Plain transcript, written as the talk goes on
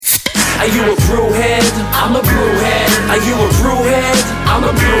Are you a brewhead? I'm a brewhead. Are you a brewhead? I'm a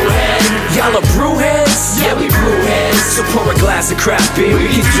brewhead. Y'all are brewheads? Yeah, we brewheads. So pour a glass of craft beer, we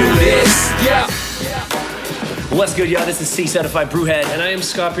can do this. Yeah. What's good, y'all? This is C Certified Brewhead. And I am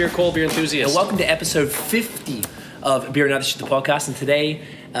Scott Beer, Cold Beer Enthusiast. And welcome to episode 50 of Beer and Other Shit, the podcast. And today,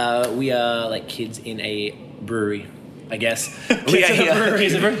 we are like kids in a brewery, I guess. Kids in a brewery.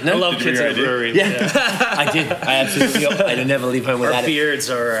 No? I love kids in a brewery. Yeah. I did. I absolutely. I never leave home without Our beards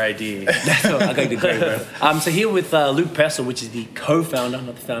are our ID. I got the great, bro. So here with Luke Pessel, which is the co-founder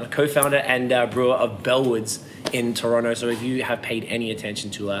and brewer of Bellwoods in Toronto. So if you have paid any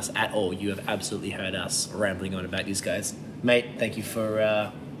attention to us at all, you have absolutely heard us rambling on about these guys. Mate, thank you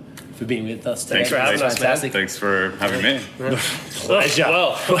for being with us today. Thanks for having us, man. Thanks for having me. Pleasure.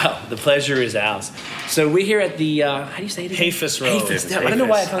 Well, the pleasure is ours. So we're here at the, how do you say it again? Hafis Road. Hafis. I don't know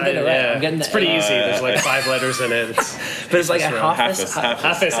why I can't get it right. Yeah. I'm getting it's pretty easy. There's like 5 letters in it. But it's like a Hafis.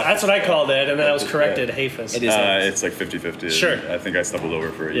 Hafis. That's what I called it, and then I was corrected. Hafis. It is. It's like 50-50. Sure. I think I stumbled over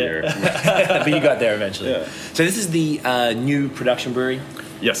for a year. But you got there eventually. Yeah. So this is the new production brewery.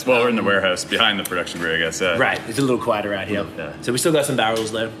 Yes, well, we're in the warehouse behind the production brewery, I guess. Right. It's a little quieter out here. Yeah. So we still got some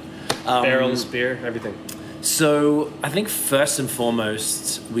barrels though. Barrels, beer, everything. So I think first and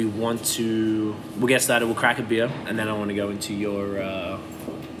foremost, we'll get started. We'll crack a beer, and then I want to go into your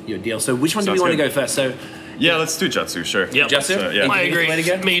deal. So which one do we want to go first? So yeah, let's do Jutsu, sure. Yep. Jutsu? Yeah. I agree. Way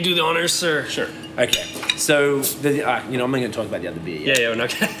to go? May you do the honors, sir. Sure. Okay. So I'm not going to talk about the other beer yet. Yeah, we're not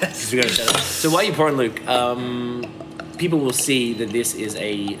gonna. We gotta shut up. So while you're pouring, Luke, people will see that this is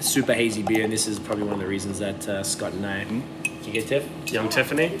a super hazy beer, and this is probably one of the reasons that Scott and I. Did you get Tiff? Young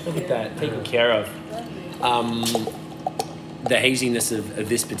Tiffany. Look at that, taken care of. The haziness of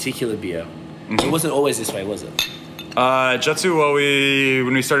this particular beer. It wasn't always this way, was it? Jutsu, well,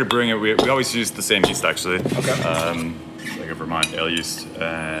 when we started brewing it, we always used the same yeast, actually. Okay. Like a Vermont ale yeast,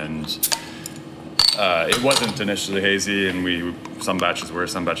 and it wasn't initially hazy, and some batches were,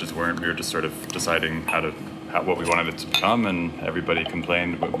 some batches weren't. We were just sort of deciding what we wanted it to become, and everybody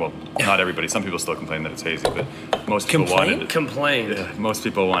complained. Well, not everybody. Some people still complain that it's hazy, but most people wanted it. Complained. Yeah, most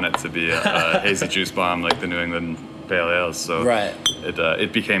people want it to be a hazy juice bomb like the New England Pale Ales. So Right.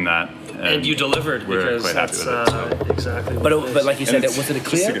 It became that. And you delivered we're because quite happy that's with it, exactly. But like you said, And was it a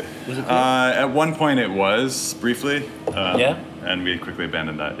clear? Was it clear? At one point it was, briefly. Yeah? And we quickly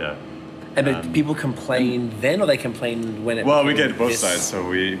abandoned that, yeah. But people complained then, or they complained when it? Well, we became get both this- sides. So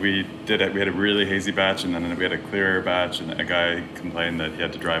we had a really hazy batch, and then we had a clearer batch, and a guy complained that he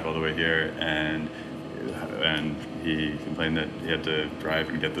had to drive all the way here, and he complained that he had to drive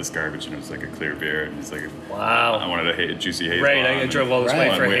and get this garbage, and it was like a clear beer, and he's like, Wow. I wanted a juicy haze Right, bomb, I drove all this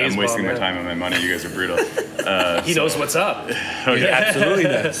Right. way for a haze I'm wasting bomb, my time and my money. You guys are brutal. He knows what's up. Okay. Absolutely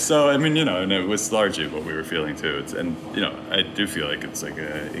does. So I mean, and it was largely what we were feeling too. I do feel like it's like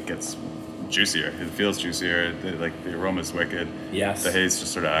it gets juicier. It feels juicier. The aroma's wicked. Yes. The haze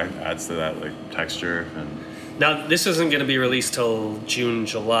just sort of adds to that like texture. And Now, this isn't going to be released till June,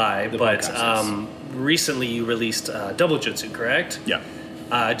 July, but podcast recently you released Double Jutsu, correct? yeah.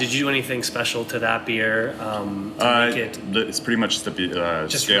 Did you do anything special to that beer to make it? It's pretty much just to be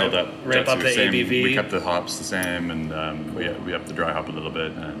Just scaled up. ramp up Jutsu, the same. ABV. We kept the hops the same, and we upped the dry hop a little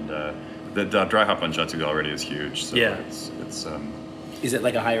bit. And the dry hop on Jutsu already is huge. So Yeah. it's Is it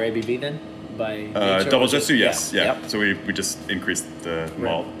like a higher ABV then? By nature, double or just- Jutsu, yes, yeah. Yep. So we just increased the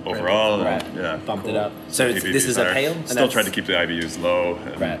malt overall, Right. and, yeah, Bumped it up. So this is a higher. pale? And Still that's- tried to keep the IBUs low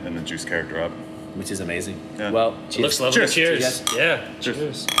and, Right. and the juice character up. Which is amazing. Yeah. Well, It cheers. looks lovely. Cheers. Cheers. Cheers. Yeah.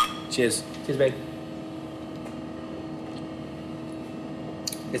 Cheers. Cheers. Cheers, babe.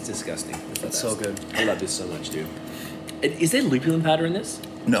 It's disgusting. It's so good. I love this so much, dude. Is there lupulin powder in this?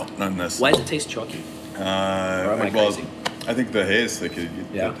 No, not in this. Why does it taste chalky? Or am I well, crazy? I think the haze, like you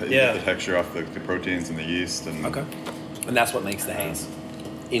Yeah. get the texture off the proteins and the yeast, and And that's what makes the haze.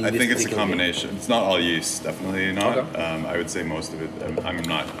 In I this think it's a particular beer. combination. It's not all yeast, definitely not. Okay. I would say most of it. I'm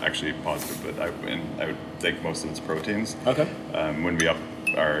not actually positive, but I would think most of it's proteins. Okay. When we up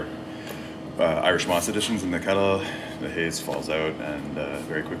our Irish moss additions in the kettle, the haze falls out and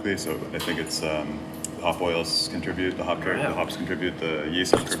very quickly. So I think it's the hop oils contribute, the hops contribute, the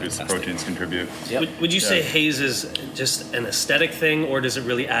yeast contributes, the proteins contribute. Yep. Would you say haze is just an aesthetic thing, or does it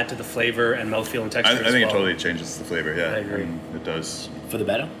really add to the flavor and mouthfeel and texture? I think it totally changes the flavor. Yeah, I agree. It does. For the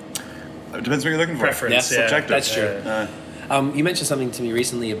better? It depends what you're looking for. Preference, Yeah, yeah. subjective. That's true. You mentioned something to me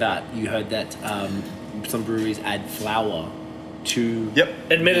recently about you heard that some breweries add flour to. Yep.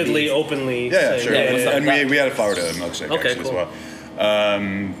 Admittedly, beers. openly. Yeah, saying- sure. Yeah, what's up and with that? we had a flour to milkshake Okay, actually cool. as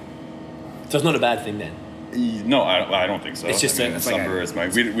well. So it's not a bad thing then. No, I don't think so. It's just it's some like brewers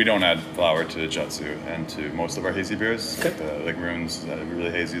might. We don't add flour to Jutsu and to most of our hazy beers. Okay. Like Maroon's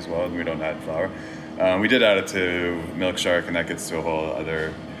really hazy as well, and we don't add flour. We did add it to Milk Shark, and that gets to a whole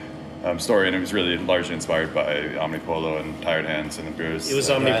other story, and it was really largely inspired by Omnipolo and Tired Hands and the beers. It was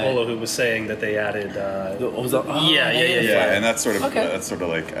Omnipolo who was saying that they added. Yeah, and that's sort of Okay.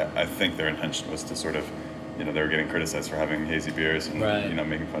 like I think their intention was to sort of, they were getting criticized for having hazy beers and Right.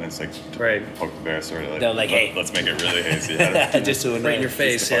 making fun. It's like to Right. poke the bear, sort of like. They were like, hey. let's make it really hazy. Just to Right in your annoy.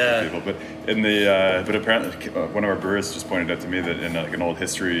 face, to fuck with yeah. people. But in the but apparently one of our brewers just pointed out to me that in like an old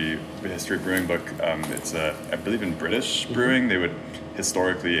history brewing book, it's I believe in British brewing they would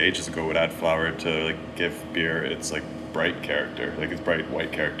historically ages ago would add flour to like give beer its like bright character, like its bright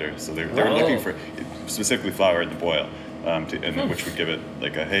white character. So they were looking for specifically flour in the boil. Which would give it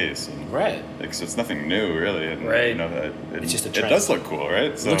like a haze, and Right. like so it's nothing new really, and Right. It's just a it trend. does look cool,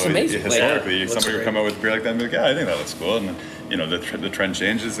 right? So looks amazing. historically, Yeah, it looks somebody would great. come out with a beer like that and be like, yeah, I think that looks cool, and then the trend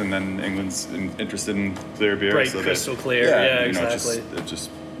changes, and then England's interested in clear beer, Bright, so they- crystal clear. Yeah, it exactly. just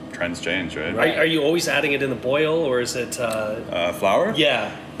trends change, right? Are you always adding it in the boil, or is it? Flour?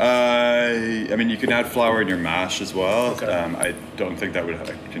 Yeah. I mean, you can add flour in your mash as well. Okay. I don't think that would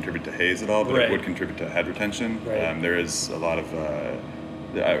contribute to haze at all, but Right. it would contribute to head retention. Right. There is a lot of.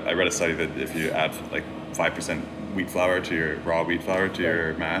 I read a study that if you add like 5% wheat flour to your raw wheat flour to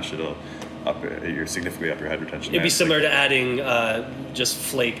your mash, it'll significantly up your head retention. It'd be It's similar to adding just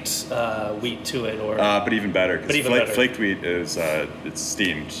flaked wheat to it, or but even better, But because even better. flaked wheat is it's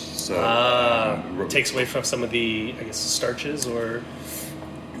steamed, so takes away from some of the, I guess, starches, or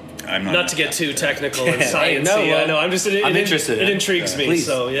I'm not to get too technical and Hey, sciencey. no, well, I know. I'm just. I'm interested. It intrigues me. Please.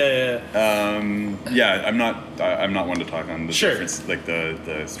 So yeah. Yeah, I'm not one to talk on the Sure. difference, like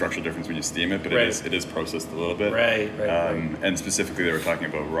the structural difference when you steam it, but Right. it is processed a little bit. Right. And specifically, they were talking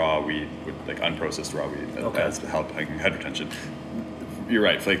about raw wheat, with like unprocessed raw wheat, Okay. as helping head retention. You're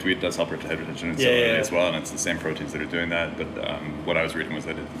right, flaked wheat does help with head retention and Yeah, similarly yeah. as well, and it's the same proteins that are doing that. But what I was reading was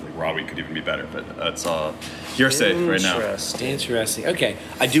that raw wheat could even be better, but that's all hearsay right now. Interesting. Okay,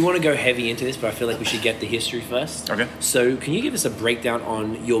 I do want to go heavy into this, but I feel like we should get the history first. Okay. So, can you give us a breakdown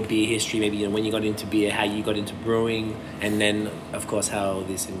on your beer history? Maybe when you got into beer, how you got into brewing, and then, of course, how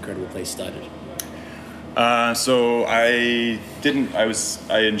this incredible place started. So I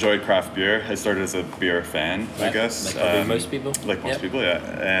enjoyed craft beer. I started as a beer fan, I Right. guess. Like probably most people? Like most Yep. people, yeah.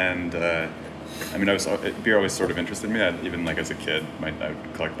 And I mean, beer always sort of interested me. Even like as a kid, I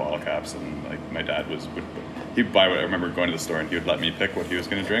would collect bottle caps, and like my dad he'd buy. I remember going to the store, and he would let me pick what he was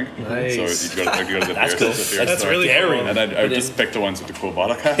going to drink. Nice. So you'd go to the That's beer, cool. the beer That's store. really daring. cool. And I would just pick the ones with the cool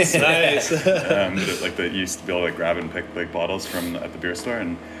bottle caps. Nice. Like you used to be able to grab and pick like bottles from at the beer store,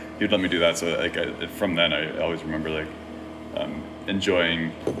 and he'd let me do that. So like from then, I always remember like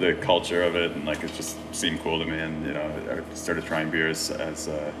enjoying the culture of it, and like it just seemed cool to me. And I started trying beers as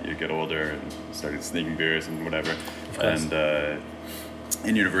you get older, and started sneaking beers and whatever. And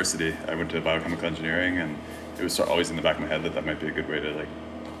in university, I went to biochemical engineering, and it was always in the back of my head that might be a good way to like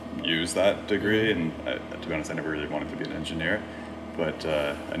use that degree. And to be honest, I never really wanted to be an engineer. But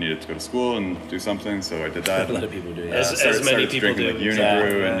I needed to go to school and do something, so I did that. A lot of people do. As- Yeah. as many people drinking do. like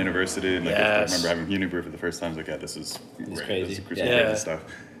Unibrew in university, and like I Yes. remember having Unibrew for the first time. I was like, yeah, this is great. crazy. This is Yeah. crazy stuff.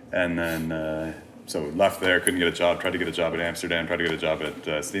 And then so left there, couldn't get a job. Tried to get a job at Amsterdam. Tried to get a job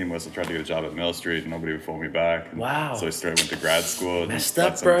at Steam Whistle. Tried to get a job at Mill Street. Nobody would phone me back. And Wow. So I went to grad school. Messed and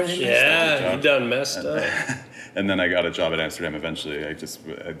got up, some bro. Yeah, job. you done messed up. And then I got a job at Amsterdam eventually.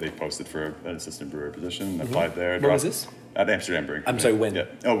 They posted for an assistant brewer position. Applied there. When was this? At Amsterdam Brewing. I'm sorry, when? Yeah.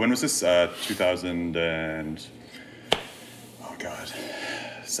 Oh, when was this? 2000 and oh god,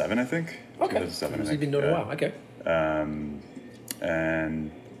 7 I think. Okay. 2007. I So think. you've been doing it a while. Okay.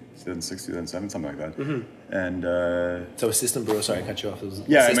 And 2006, 2007, something like that. Mm-hmm. And So assistant brewer. Sorry, I cut you off. It was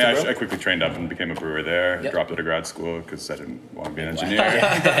yeah, I mean, assistant brewer? I quickly trained up and became a brewer there. Yep. Dropped out of grad school because I didn't want to be an engineer.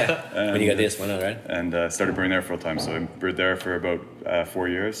 When you got this, why not, right? And started brewing there full time. So I brewed there for about 4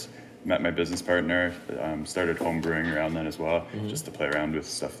 years. Met my business partner. Started home brewing around then as well, just to play around with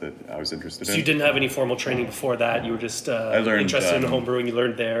stuff that I was interested So in. you didn't have any formal training before that. You were just learned, interested in home brewing. You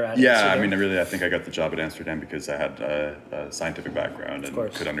learned there. At Yeah, Amsterdam? I mean, I think I got the job at Amsterdam because I had a scientific background and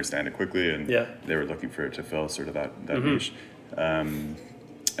course. could understand it quickly, and Yeah. they were looking for it to fill sort of that niche.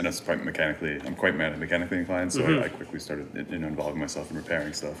 And it's quite I'm quite mechanically inclined, so I quickly started involving myself in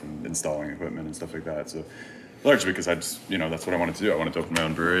repairing stuff and installing equipment and stuff like that. So largely because I just, that's what I wanted to do. I wanted to open my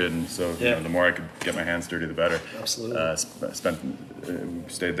own brewery, and so the more I could get my hands dirty, the better. Absolutely.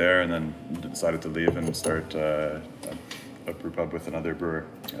 Stayed there, and then decided to leave and start a brew pub with another brewer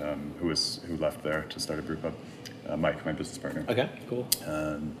who left there to start a brew pub. Mike, my business partner. Okay, cool.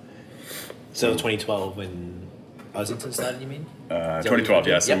 So 2012 when Ossington started, you mean? 2012,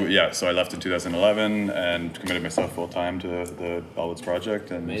 yeah. So Yep. so I left in 2011 and committed myself full time to the Bellwoods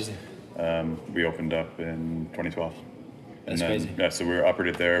project, and Amazing. we opened up in 2012. And That's then, crazy. Yeah, so we were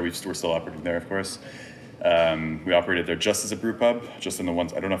operated there. We're still operating there, of course. We operated there just as a brew pub, just in the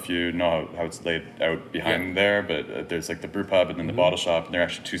ones. I don't know if you know how it's laid out behind there, but there's like the brew pub and then the bottle shop, and they're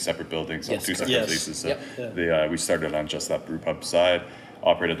actually two separate buildings, Yes, two correct. separate Yes. leases. So Yep. we started on just that brew pub side,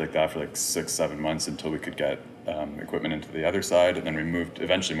 operated like that for like 6-7 months until we could get equipment into the other side, and then we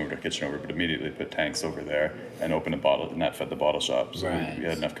eventually moved our kitchen over, but immediately put tanks over there and opened a bottle, and that fed the bottle shop. So Right. we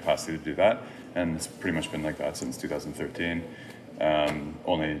had enough capacity to do that, and it's pretty much been like that since 2013.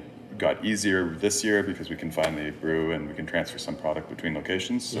 Only got easier this year because we can finally brew and we can transfer some product between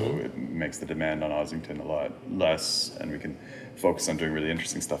locations, so it makes the demand on Ossington a lot less, and we can focus on doing really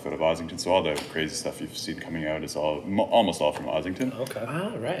interesting stuff out of Ossington. So all the crazy stuff you've seen coming out is almost all from Ossington. Okay.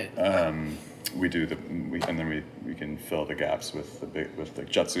 Ah, right. We do and then we can fill the gaps with like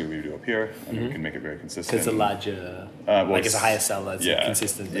jutsu we do up here, and we can make it very consistent. It's a larger, well, like it's a higher seller, it's a yeah,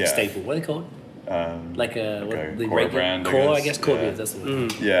 consistent, like yeah. staple. What are they called? Like a a core brand, I core, I guess. guess. Core Yeah. beers. That's the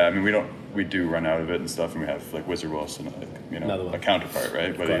word. Yeah, I mean we do run out of it and stuff, and we have like Wizard Wolves and like, Another one. a counterpart,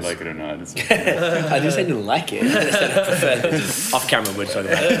 right? Whether you course. like it or not. It's, I didn't say I didn't like it. I said I preferred it. Off camera, we're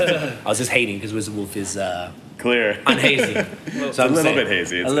talking about it. I was just hating because Wizard Wolf is clear. unhazy. It's a little bit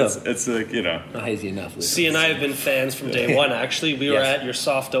hazy. A little. It's like, Not hazy enough. C and I have been fans from day one. Actually, we were Yes. at your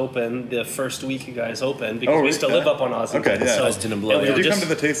soft open the first week you guys opened because Oh, we used to really? live up on Ossington. Okay, yeah. So, Ossington and Bloor, we yeah. were Did you just- come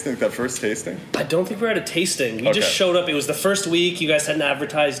to the tasting, that first tasting? I don't think we were at a tasting. We Okay. just showed up. It was the first week. You guys hadn't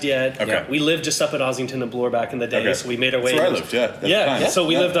advertised yet. Okay. We lived just up at Ossington and Bloor back in the day, Okay. so we made our way. That's where I in. lived, yeah. At the Yeah. time. So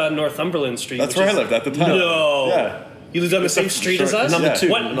we Yeah. lived on Northumberland Street. That's which where I is- lived at the time. No. Yeah. You lived on the same street as us? Number two,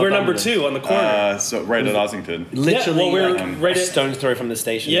 What? We're number Northumberland. 2 on the corner. So right at Ossington. Literally, Yeah, well, we're like, right a at- stone's throw from the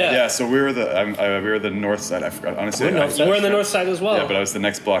station. Yeah. Yeah, so we were the north side. I forgot, honestly. We're north side. We're on the north side as well. Yeah, but I was the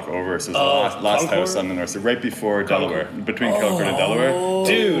next block over, so it was Oh, the last Concord? house on the north side, right before Delaware, between Concord and Delaware.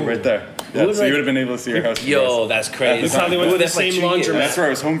 Dude. Right there. Yeah, were so like- you would have been able to see your house. from Yo, us. that's crazy. We probably went We to were the there for like same 2 years. laundromat. And that's where I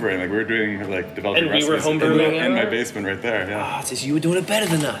was homebrewing. Like we were doing like developing And we were recipes homebrewing in my out? basement right there. Yeah. Ah, it's just you were doing it better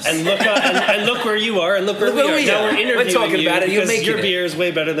than us. And look, and look where you are, and look where Look we where are. we Now are. we're We're interviewing talking you about it, you're because making your it. beer is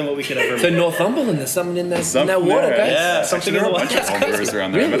way better than what we could ever So make. Northumberland, there's something in that Something water, there, guys. Yeah, Actually, something there in were the a bunch of water. homebrewers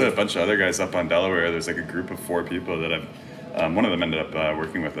around there. I met Really? a bunch of other guys up on Delaware. There's like a group of 4 people that I've. One of them ended up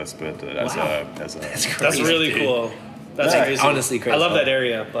working with us, but as Wow. a That's Crazy, really dude. cool. That's Yeah, amazing. honestly crazy. I love that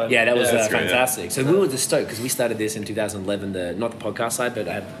area. But Yeah, that was that's great, yeah. fantastic. So we were just stoked because we started this in 2011. Not the podcast side, but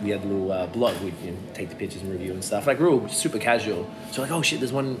we had a little blog. We'd take the pictures and review and stuff. Like we were super casual. So like, oh shit,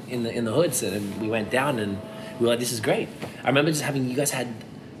 there's one in the hoods, and we went down and we were like, this is great. I remember just having you guys had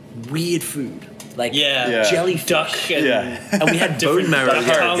weird food, like Yeah. jellyfish, duck and Yeah. and we had bone marrow. duck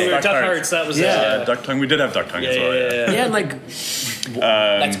the other tongue day. or Duck duck hearts. hearts. That was Yeah. it. duck tongue. We did have duck tongue as well. Yeah, and like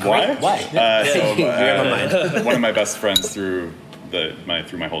that's great. Why? You're in my mind. One of my best friends through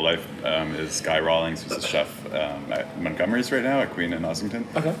my whole life is Guy Rawlings, who's a chef at Montgomery's right now at Queen in Ossington.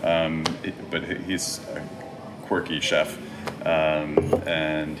 Okay. But he's a quirky chef,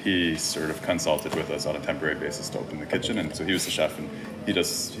 and he sort of consulted with us on a temporary basis to open the kitchen, and so he was the chef, and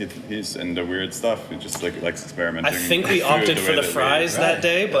he's into weird stuff. He just likes experimenting. I think with we food opted the for way the that we- fries that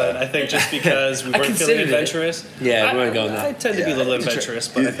day, but I think just because we weren't feeling considered it. adventurous. Yeah, we weren't going I there. tend to be a little adventurous,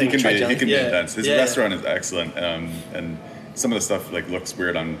 but I think he can be Yeah. intense. His Yeah. restaurant is excellent, and some of the stuff like looks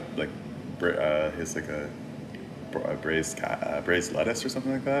weird on like his like a braised lettuce or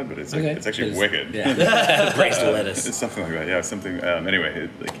something like that, but it's like, Okay. it's actually wicked. Yeah, braised lettuce. It's something like that. Yeah, something. Anyway,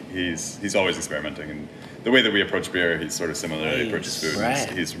 he's always experimenting, and the way that we approach beer, he's sort of similarly approaches food. Right.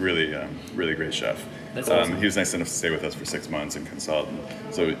 He's really really great chef. That's awesome. He was nice enough to stay with us for 6 months and consult, and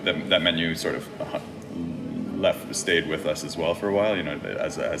so that menu sort of stayed with us as well for a while.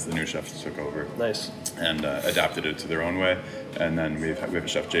 As the new chefs took over. nice. And adapted it to their own way. And then we have a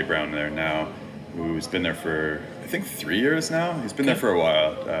chef, Jay Brown, there now, who's been there for I think 3 years now. He's been there for a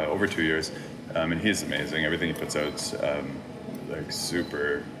while, over 2 years, and he's amazing. Everything he puts out's like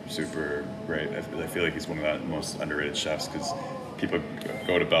super great. I feel like he's one of the most underrated chefs because people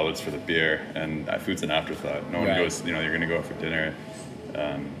go to Bellwoods for the beer, and food's an afterthought. No one Right. goes. You're going to go out for dinner.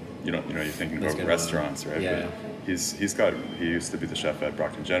 You're thinking Let's about go restaurants, right? Yeah. But he used to be the chef at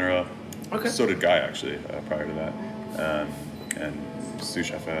Brockton General. Okay. So did Guy actually prior to that, and sous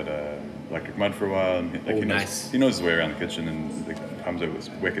chef at Electric Mud for a while. And Nice. he knows his way around the kitchen and comes out with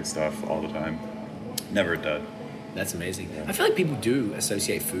wicked stuff all the time. Never a dud. That's amazing. I feel like people do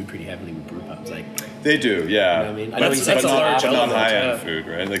associate food pretty heavily with brew pubs. Like, They do, yeah. You know what I mean? I know That's- you said that's a it's large not not element, high-end yeah. food,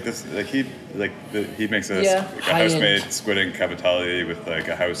 right? Like this, he makes a, Yeah, like a high-end. house-made squid and cavatelli with like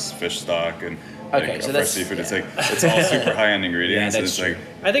a house fish stock and like Okay, a so fresh that's- seafood. It's yeah. like it's all super high-end ingredients. Yeah, and that's it's like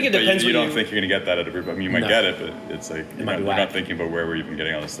I think it but depends You, what don't you- think you're gonna get that at a brew pub. I mean, you might No. get it, but it's like you're might not, be you're whack. not thinking about where we're even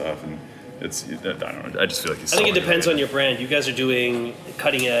getting all this stuff. And it's I don't know. I just feel like I think it depends on your brand. You guys are doing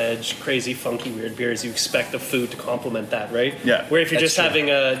cutting edge, crazy, funky, weird beers. You expect the food to complement that, right? Yeah, Where if you're that's just true. having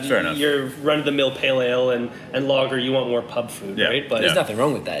Fair enough. your run of the mill pale ale and lager, you want more pub food, Yeah. right? But there's nothing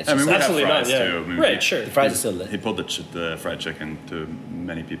wrong with that. It's I mean, just we have absolutely fries not. Yeah. too. I mean, Right. Sure. the fries are still lit. He pulled the fried chicken to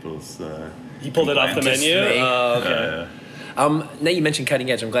many people's. You pulled it off the complaints. menu. me. Oh, okay. Now you mentioned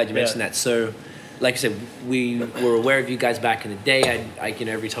cutting edge. I'm glad you mentioned Yeah. that. So, like I said, we were aware of you guys back in the day. I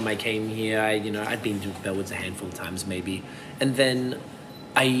every time I came here, I'd been to Bellwoods a handful of times maybe, and then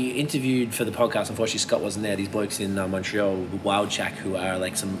I interviewed for the podcast. Unfortunately, Scott wasn't there. These blokes in Montreal, the Wild Shack, who are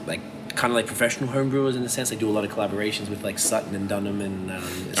like some kind of like professional homebrewers in a sense. They do a lot of collaborations with like Sutton and Dunham and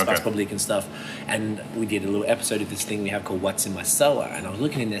Spas Okay. Public and stuff. And we did a little episode of this thing we have called What's in My Cellar. And I was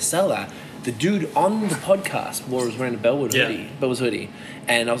looking in their cellar. The dude on the podcast was wearing a Bellwood hoodie.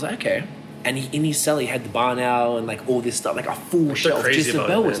 And I was like, okay. And in his cellar, he had the barn owl and like all this stuff, like a full shelf crazy just of about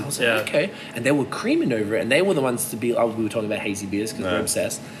it, Bellwoods. man. I was like, Yeah. okay. And they were creaming over it. And they were the ones to be, we were talking about hazy beers because we're Yeah.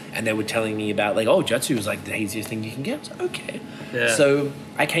 obsessed. And they were telling me about like, oh, Jutsu was like the haziest thing you can get. I was like, okay. Yeah. So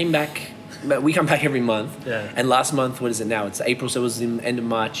I came back. We come back every month. Yeah. And last month, what is it now? It's April, so it was in end of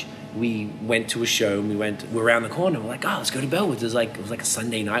March. We went to a show and we're around the corner. We're like, oh, let's go to Bellwoods. It was like a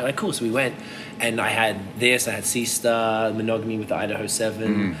Sunday night. Like, cool. So we went, and I had Sea Star, Monogamy with the Idaho 7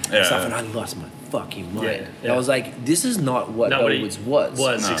 and Yeah. stuff, and I lost my fucking mind. Yeah, And yeah. I was like, this is not what Not what it Bellwoods was.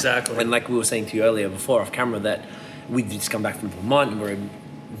 No. Exactly. And like we were saying to you earlier before off camera, that we just come back from Vermont and we're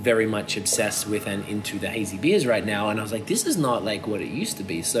very much obsessed with and into the hazy beers right now. And I was like, this is not like what it used to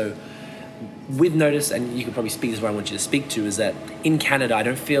be. So we've noticed, and you could probably speak, this is what I want you to speak to, is that in Canada, I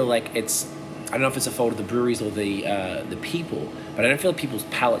don't feel like I don't know if it's a fault of the breweries or the people, but I don't feel like people's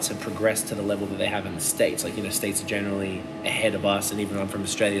palates have progressed to the level that they have in the States. Like, States are generally ahead of us, and even I'm from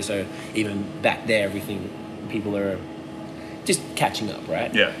Australia, so even back there, people are just catching up,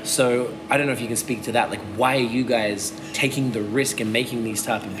 right? Yeah. So I don't know if you can speak to that. Like, why are you guys taking the risk and making these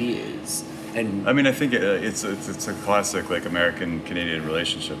type of beers? And I mean, I think it's a classic like American Canadian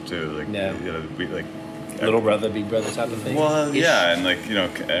relationship too. Like Yeah. we like little brother, big brother type of thing. Well, Ish. yeah, and like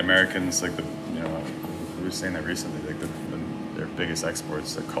Americans like we were saying that recently, like their biggest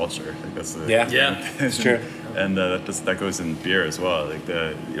exports are culture. Like that's the Yeah. It's true. And that goes in beer as well. Like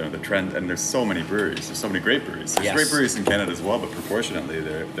the trend, and there's so many breweries. There's so many great breweries. There's Yes. great breweries in Canada as well, but proportionately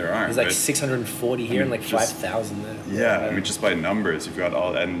there aren't. There's like right? 640 here and like Just- 5,000 there. Yeah, I mean, just by numbers, you've got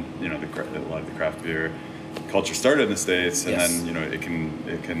all, and a lot of the craft beer culture started in the States, and Yes. then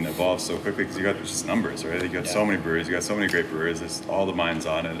it can evolve so quickly because you got just numbers, right? You got so many breweries, you got so many great brewers. There's all the minds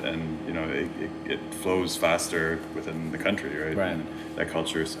on it, and it flows faster within the country, right? Right. And that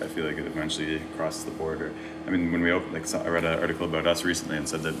culture, I feel like it eventually crosses the border. I mean, when we opened, I read an article about us recently and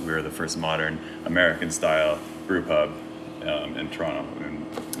said that we were the first modern American-style brew pub in Toronto. And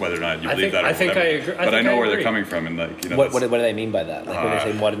whether or not you I believe think- that, or I think whatever. I agree- I But I think know I where agree. they're coming from, and like What that's- do they mean by that? Like when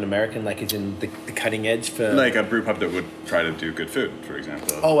they say modern American, like it's in the cutting edge for. like a brew pub that would try to do good food, for example.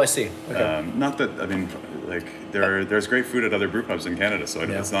 Oh, I see. Okay. Not that, I mean, like there's great food at other brew pubs in Canada, so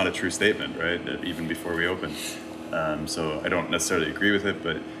Yeah. it's not a true statement, right? Even before we opened. So I don't necessarily agree with it,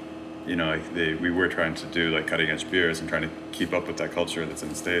 but we were trying to do like cutting edge beers and trying to keep up with that culture that's in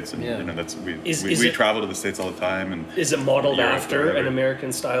the States, and Yeah. that's Is we it- travel to the States all the time, and Is it modeled Europe or after whatever. an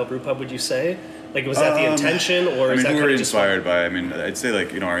American style brew pub? Would you say? Like, was that the intention, or I is mean, that who kind we're of just inspired by? I mean, I'd say like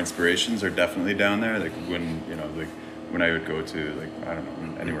our inspirations are definitely down there. Like when when I would go to like I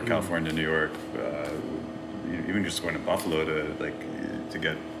don't know anywhere, California, New York, even just going to Buffalo to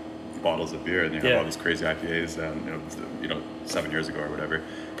get bottles of beer, and you have Yeah. all these crazy IPAs down 7 years ago or whatever.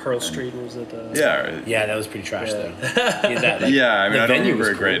 Pearl Street? Was it? Yeah. Yeah, that was pretty trash Yeah. though. Yeah, Yeah, I mean, the I don't venue remember was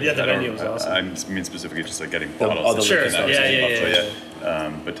a cool. great. Yeah, the I don't- venue was awesome. I mean specifically just like getting The bottles. other of liquor beer stores. and Yeah, stuff in yeah,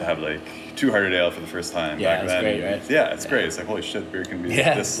 Buffalo, but to have like 200 ale for the first time Yeah, back it's then, great, right? yeah, it's great. It's like holy shit, beer can be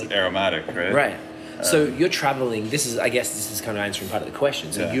Yeah. this aromatic, right? Right. So you're traveling. I guess this is kind of answering part of the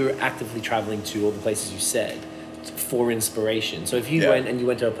question. So Yeah. you're actively traveling to all the places you said for inspiration. So if you Yeah.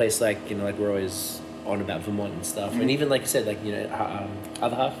 went to a place like like we're always on about Vermont and stuff, and even like I said, like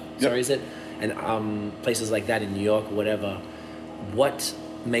Other Half. Sorry, is it? And places like that in New York or whatever. What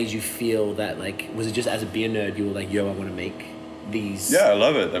made you feel that was it just as a beer nerd you were like, yo, I want to make these. Yeah, I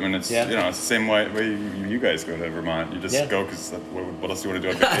love it. I mean, it's Yeah. you know, it's the same way you guys go to Vermont. You just Yeah. go because what else do you want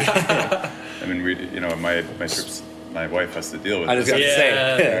to do on vacation? I mean, my trips, my wife has to deal with. I was this. going to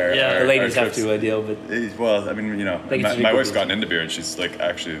say, Yeah. the ladies our have trips. to deal, but Well, I mean, Like, it's my really wife's good. gotten into beer and she's like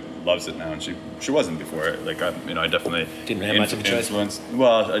actually loves it now, and she wasn't before. Like I definitely Didn't have much of a choice. influenced.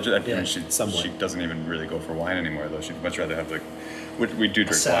 Well, I Yeah, mean, somewhat. she doesn't even really go for wine anymore, though. She'd much rather have like. We do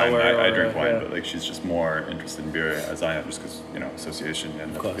drink sour wine. I or drink wine, yeah. but like she's just more interested in beer as I am, just because association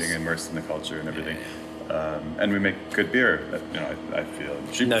and course. being immersed in the culture and everything. And we make good beer. I feel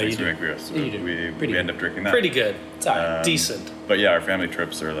she No, thinks you we do. make beer, so You do. Pretty we end good. up drinking that. Pretty good. it's all right. Decent. But yeah, our family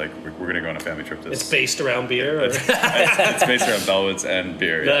trips are like we're gonna go on a family trip. It's based around beer. Or? It's based around Bellwoods and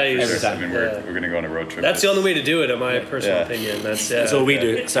beer. Yeah, Nice. for sure. Every time. I mean, Yeah. we're gonna go on a road trip. That's the only way to do it, in my personal Yeah. opinion. That's That's all we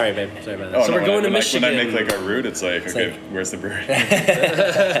do. Sorry, babe. Sorry about that. Oh, So no, we're going to when I make Michigan. like a route, it's like okay, like- where's the brewery?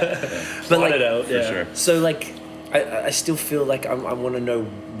 but Plot like, it out. For Yeah. sure. so like, I still feel like I want to know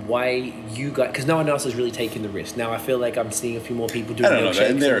why you guys, because no one else is really taking the risk. Now I feel like I'm seeing a few more people doing I don't know,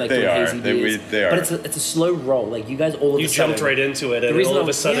 milkshakes they're- and like they doing are. hazy They- beers. they But are. it's a slow roll. Like you guys all of You a sudden jumped right into it, the and reason all of I'm-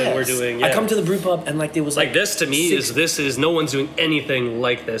 a sudden yes. we're doing. I Yeah. come to the brew pub and like there was like this to me six- is no one's doing anything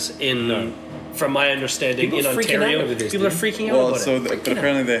like this in. No. From my understanding, People in are freaking out Ontario, over this, people are dude. freaking out Well, about so it. but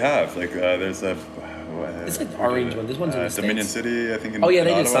apparently they have like there's a. It's like the orange one. There's ones in the Dominion States. City, I think. In, Oh, yeah, in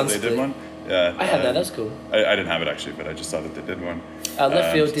they did Ottawa, they Sunsplit. did one. Yeah, I had that. That's cool. I didn't have it actually, but I just saw that they did one.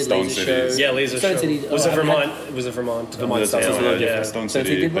 Left Field did Stone Laser Cities. Show. Yeah, laser Stone show. City- Was oh, it I haven't Vermont? It was a Vermont. Vermont stuff is a little different. Stone Stone City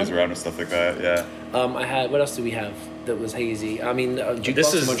City did plays one? around with stuff like that. Yeah. I had. What else do we have that was hazy? I mean, Jukebox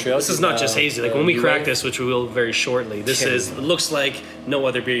This in is Montreal. this is did, not just hazy. Like when we New crack Wave. this, which we will very shortly. This Yeah. is it looks like no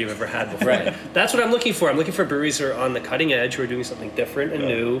other beer you've ever had before. Right. That's what I'm looking for. I'm looking for breweries who are on the cutting edge, who are doing something different and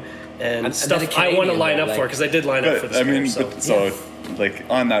new, and stuff that are I want to Canadian, line though, up like- for because I did line up for But this. I mean, beer, so. like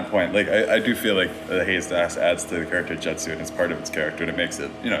on that point, like I do feel like the haze adds to the character Jetsu, and it's part of its character, and it makes it,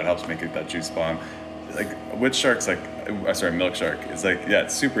 it helps make it that juice bomb. Like Witch Shark's Milk Shark is like, yeah,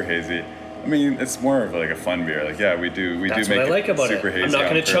 it's super hazy. I mean, it's more of like a fun beer. Like, yeah, we do That's make what I like it about super it. hazy. I'm not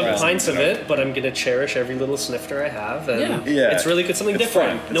going on to chug purpose, pints of you know? it, but I'm going to cherish every little snifter I have, and Yeah. it's really good, something It's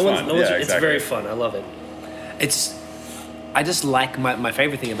different. fun. No It's one's, fun. no one's. Yeah, It's exactly. very fun. I love it. It's. I just like my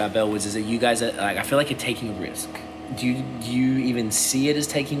favorite thing about Bellwoods is that you guys are like. I feel like you're taking a risk. Do you even see it as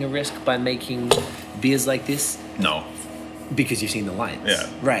taking a risk by making beers like this? No. Because you've seen the lines. Yeah.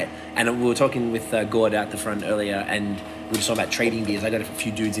 Right. And we were talking with Gord out the front earlier, and we were just talking about trading beers. I got a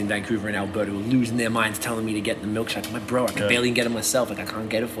few dudes in Vancouver and Alberta who were losing their minds telling me to get the milkshake. I'm like, bro, I can barely get it myself. Like, I can't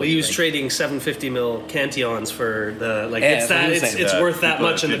get it for We you. use Like, trading 750 ml Cantillons for the like. Yeah, it's that's what that. I'm It's, saying. it's worth that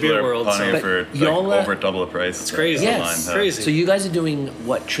much in the beer world. Punning So. it for But y'all like, are- over double the price. It's crazy. Yes. Crazy. So you guys are doing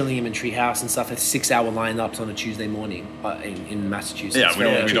what Trillium and Treehouse and stuff at 6-hour lineups on a Tuesday morning in Massachusetts. Yeah, we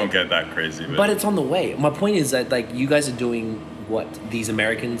Very don't get that crazy. But it's on the way. My point is that like you guys are doing what these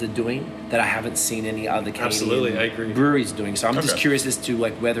Americans are doing that I haven't seen any other Canadian Absolutely, I agree. breweries doing. So I'm just Okay. curious as to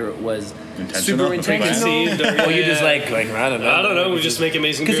like whether it was Intentional? super intentional, Preconceived or- or you just yeah. like I don't know. I don't know. We just make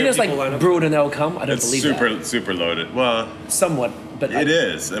amazing beer. Because it's people like line up. brew it and they'll come. I don't it's believe super loaded. Well, that. Somewhat, but it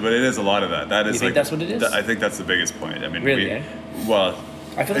is, but it is a lot of that. That is You think like that's what it is? I think that's the biggest point. I mean, Really, eh? well,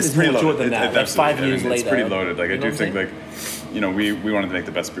 I feel like it's there's pretty more to it loaded. than that. Like absolutely- 5 years It's later, pretty loaded. Like you I know do what think I'm like, we wanted to make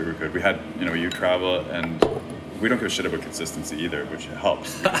the best beer we could. We had you travel and. We don't give a shit about consistency either, which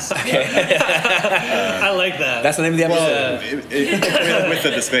helps. because, I like that. that's the name of the episode. with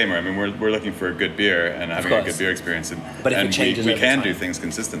the disclaimer, I mean, we're looking for a good beer and having a course. good beer experience, and, But if it and changes we over can time. do things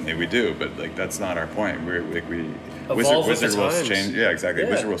consistently. We do, but like that's not our point. We're like we Evolve with the Wizard Wolf's times. changed. Yeah, exactly. Yeah.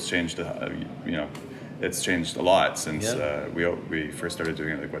 Wizard Wolf's changed. It's changed a lot since Yeah. we first started doing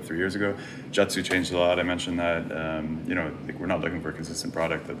it. Like 3 years ago. Jutsu changed a lot. I mentioned that. Like we're not looking for a consistent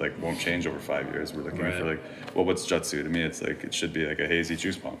product that like won't change over 5 years. We're looking Right. for like, well, what's Jutsu? To me, it's like it should be like a hazy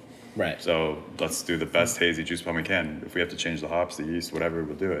juice bomb. Right. So let's do the best hazy juice bomb we can. If we have to change the hops, the yeast, whatever,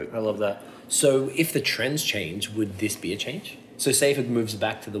 we'll do it. I love that. So if the trends change, would this be a change? So say if it moves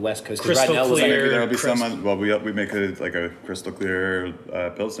back to the West Coast, 'cause Crystal right now it's like, clear. Maybe there'll be Crystal- some. Well, we make it like a crystal clear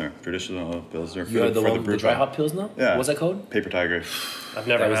pilsner, traditional pilsner. you had the one, brew the dry pub. hop pilsner. Yeah. What's that called? Paper Tiger. I've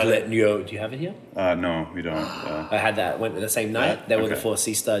never That was had lit. it. Do you have it here? No, we don't. I had that. Went the same night. Yeah? they were the Okay. 4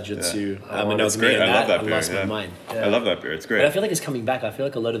 Jutsu. Oh, and It's great. I love that beer. lost my Yeah. mind. I love that beer. It's great. But I feel like it's coming back. I feel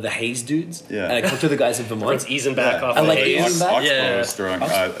like a lot of the haze dudes. Yeah. And I talk to the guys in Vermont. It's easing back off. I the like haze. easing back. Oxbow Yeah. is throwing.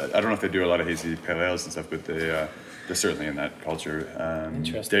 I don't know if they do a lot of hazy pale ales and stuff, but they're certainly in that culture.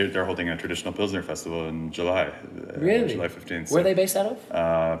 Interesting. They're holding a traditional pilsner festival in July. Really? July 15th. Where are they based out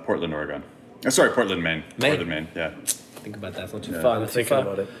of? Portland, Oregon. Sorry, Portland, Maine. Maine. Portland, Maine. Yeah. Think about that. It's not too Yeah. far. I'm Not too thinking far.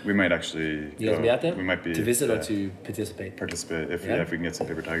 about it. We might actually You guys go. be out there? We might be To visit or yeah, to participate? participate if, Yeah? if we can get some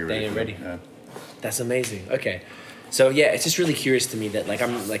paper tiger Dang, ready. ready. Yeah. That's amazing. Okay. So yeah, it's just really curious to me that like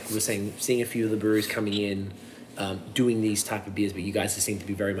I'm like we were saying, seeing a few of the breweries coming in, doing these type of beers, but you guys seem to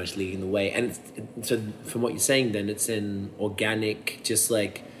be very much leading the way. And so from what you're saying, then it's an organic, just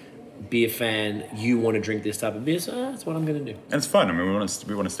like beer fan. You want to drink this type of beer, so that's what I'm gonna do. And it's fun. I mean, we want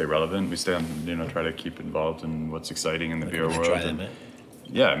to stay relevant. We stay on, try to keep involved in what's exciting in the beer world. Try that, man.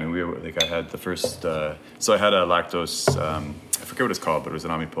 Yeah, I mean, I had the first. So I had a lactose. I forget what it's called, but it was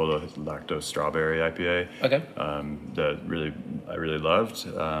an Amipolo lactose strawberry IPA. Okay. That I really loved.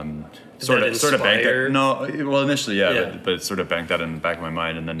 Sort that of banked inspire? that. No, well, initially, Yeah. but it sort of banked that in the back of my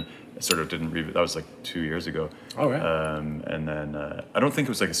mind, and then I sort of didn't. That was like 2 years ago. All right. And then I don't think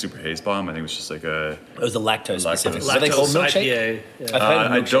it was like a super haze bomb. I think it was just like a. It was a lactose specific. Lactose. Are they called milkshake? IPA. Yeah. I've heard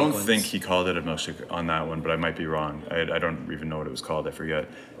of I milkshake don't ones. think he called it a milkshake on that one, but I might be wrong. I don't even know what it was called. I forget.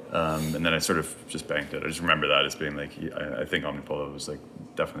 And then I sort of just banked it. I just remember that as being like, I think Omnipolo was like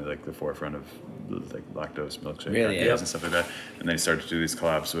definitely like the forefront of like lactose milkshake Really, IPAs yeah. and stuff like that. And then he started to do these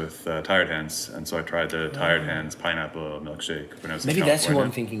collabs with Tired Hands, and so I tried the Tired Hands pineapple milkshake when I was Maybe in that's who California.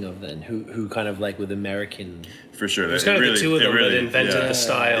 I'm thinking of then. Who kind of like with American. For sure. There's kind of the two of them that invented the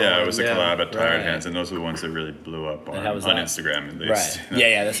style. Yeah, it was a Yeah. collab at Tired Right. Hands, and those were the ones that really blew up on how was that? Instagram at least. Right. you know?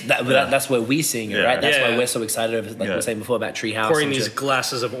 Yeah. That's where we're seeing it, Yeah. right? That's Yeah. why we're so excited over, like we were saying before, about Treehouse. Pouring and these shit.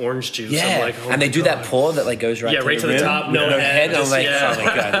 glasses of orange juice. Yeah, I'm like, oh and they my do God. that pour that like goes right Yeah, to right the to the rim. top, no head, I'm just- like, yeah. oh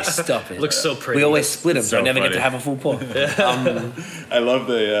my god, stop it. Looks so pretty. We always split them, so I So never get funny. to have a full pour. I love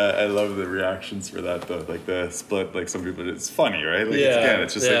the reactions for that though. Like the split, like some people, it's funny, right? Like Yeah, again,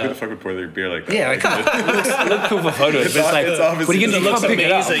 it's just like yeah. who the fuck would pour their beer like that? Yeah, like, it looks cool for photos. But it's like, it's obviously- what are you gonna It do? looks You can't pick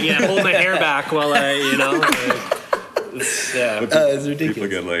it up. amazing. Yeah, hold my hair back while yeah. It's People ridiculous.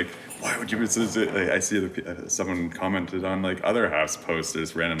 get like, why would you? I see someone commented on like other house posts. I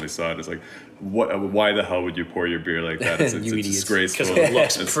just randomly saw it. It's like, what? Why the hell would you pour your beer like that? It's You idiots. disgraceful. 'Cause it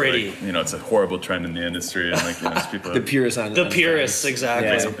looks It's pretty. like, it's a horrible trend in the industry, and like there's people. The purists on The purists, exactly.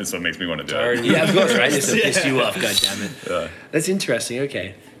 Yeah. It's what makes me want to do it. Yeah, of course, right? Just to piss you off, God damn it. Yeah. That's interesting.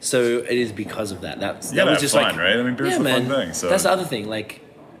 Okay, so it is because of that. That was have just fun, like, right? I mean, beer's yeah, a man. fun thing. So That's the other thing. Like,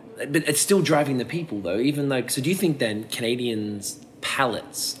 but it's still driving the people though. Even like, so do you think then Canadians'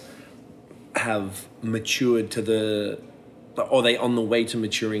 palates have matured to the, or are they on the way to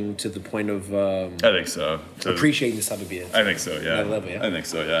maturing to the point of I think so. appreciating this type of beer? I think so. Yeah. That level, yeah. I think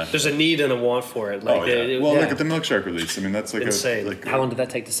so. Yeah. There's a need and a want for it. Like, Oh yeah. Well, yeah. look at the Milk Shark release. I mean, that's like Insane. How long did that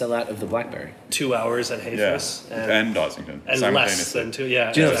take to sell out of the Blackberry? 2 hours at Yeah. Hafus And Dawsington. and less than 2.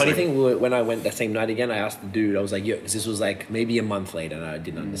 Yeah. Do you know the Yeah. funny thing? When I went that same night again, I asked the dude, I was like, yo, because this was like maybe a month later, and I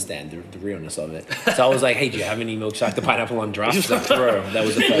didn't understand the realness of it. So I was like, hey, do you have any milk shark, the pineapple on draft? He's like, bro, that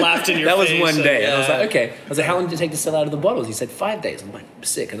was a Laughed in your That was face, one day. And I was yeah. like, okay. I was like, how long did it take to sell out of the bottles? He said 5 days. I'm like,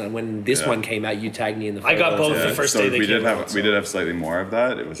 sick. And then when this Yeah. one came out, you tagged me in the I got photos. both the first so day they we did came have out, we did have slightly more of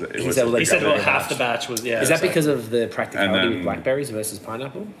that. It was said, well, He said Like, about half the batch was, yeah. Is that exactly. because of the practicality And then- with blackberries versus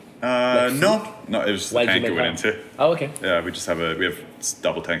pineapple? no, it was just the Why did you tank it make went that? into. Oh, okay. Yeah, we have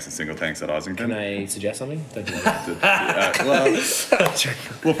double tanks and single tanks at Ossington. Can I suggest something? Don't do that. Well,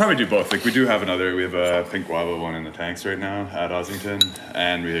 we'll probably do both. Like we do have we have a pink guava one in the tanks right now at Ossington,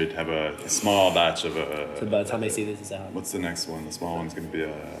 and we have a small batch of So by the time they see this, it's out. what's the next one? The small one's going to be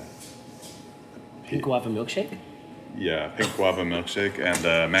a Pink guava milkshake? pink guava milkshake and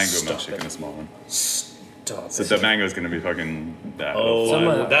a mango Stop milkshake it. in a small one. Stop So it. the mango is going to be fucking that. Oh,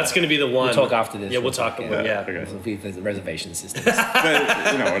 Someone- that's going to be the one. We'll talk after this. Yeah, we'll talk about it. Yeah. Okay. So if there's a reservation system.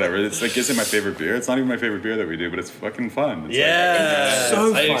 But whatever. It's like, is it my favorite beer? It's not even my favorite beer that we do, but it's fucking fun. It's Yeah.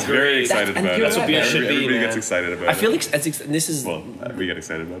 so I fun. Like, very agree. excited and about you're it. right, man. Should be, Everybody man. gets excited about I it. feel like this is. Well, we get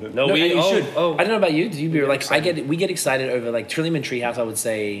excited about it. No, No, we and you should. Oh, I don't know about you. Do you be like we get excited over like Trillium and Treehouse? I would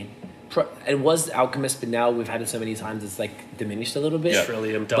say it was Alchemist, but now we've had it so many times it's like diminished a little bit. Yeah.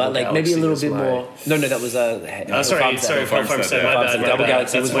 Trillium, Double but like maybe a little Galaxy bit was my- more. No, that was sorry, Farmstead. Farmstead. My bad. Double my bad.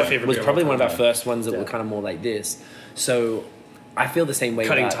 Galaxy That's was, my favorite was beer probably of all one of our time. first ones that Yeah. were kind of more like this. So I feel the same way.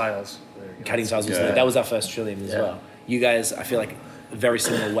 Cutting about tiles. There you go. Cutting Tiles was Yeah. that was our first Trillium as Yeah. well. You guys, I feel like a very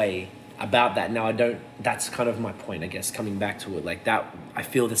similar way about that. Now that's kind of my point, I guess, coming back to it. Like that, I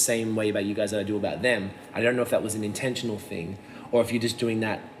feel the same way about you guys that I do about them. I don't know if that was an intentional thing or if you're just doing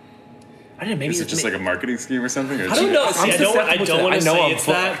that. I don't know, maybe Is it just like a marketing scheme or something? Or I don't know. See, I don't susceptible to wanna I know say I'm it's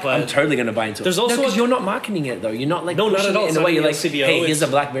full- that, but I'm totally going to buy into it. there's also because a- you're not marketing it though. You're not like No, not pushing at all. it in It's a not way. You're even like, CBO, hey, here's a it's-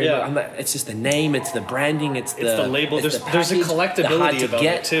 BlackBerry. yeah. But I'm like, it's just the name, it's the branding, it's the label. it's There's a package, the hard collectability to about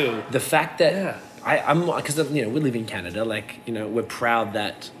get, it, too. The fact that Yeah. I'm because we live in Canada. Like we're proud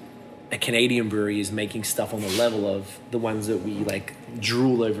that a Canadian brewery is making stuff on the level of the ones that we like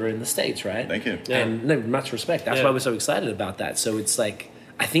drool over in the States, right? Thank you. Yeah. And no, much respect. That's Yeah. why we're so excited about that. So it's like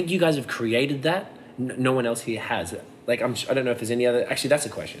I think you guys have created that. No one else here has it. Like I don't know if there's any other. Actually, that's a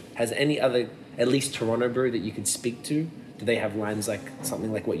question. Has any other at least Toronto brew that you could speak to? Do they have lines like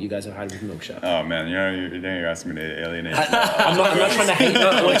something like what you guys have had with Milkshop? Oh man, you're asking me to alienate. I'm not trying to hate.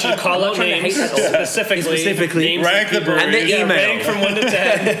 I want you to call out trying to names hate at all. specifically. Names Rank of the people. breweries. And the Yeah, email. rank from 1 to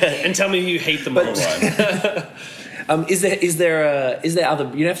 10, and tell me who you hate the most. Is there other?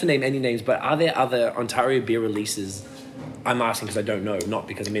 You don't have to name any names, but are there other Ontario beer releases? I'm asking because I don't know, not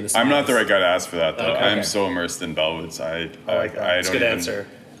because I'm in the. I'm not the right guy to ask for that though. Okay. I'm so immersed in Bellwoods. I like that. I It's a don't good even, answer.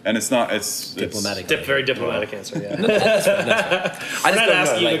 And it's not. It's Diplomatic. Very diplomatic answer. Yeah. I I'm just not don't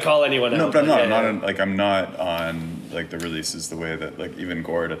asking know, you like, to call anyone No, out. but I'm not. yeah, I'm not yeah. on, like I'm not on like the releases the way that like even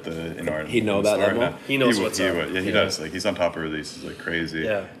Gord at the our He'd know in the about that store, more? He knows would- what's up. would- Yeah, he Yeah. does. Like he's on top of releases like crazy.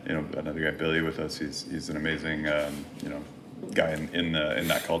 Yeah. You know, another guy Billy with us. He's an amazing guy in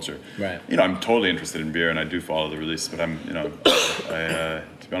that culture. Right. You know, I'm totally interested in beer and I do follow the release, but I'm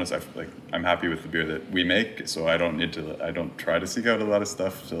to be honest, I'm happy with the beer that we make, so I don't try to seek out a lot of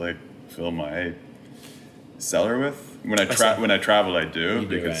stuff to like fill my cellar with. When I travel, I do You do,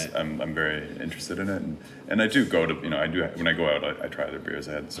 because right. I'm very interested in it, and I do go to when I go out, I try their beers.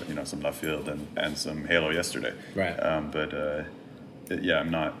 I had some Luffield and some Halo yesterday. Right.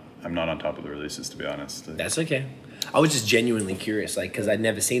 I'm not on top of the releases, to be honest. That's okay. I was just genuinely curious, like, because I'd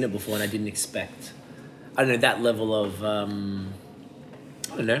never seen it before and I didn't expect, I don't know, that level of, I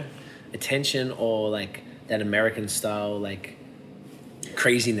don't know, attention or like that American style, like,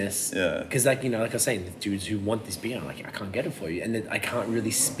 craziness. Yeah. Because, like, like I was saying, the dudes who want this beer, I'm like, I can't get it for you. And then I can't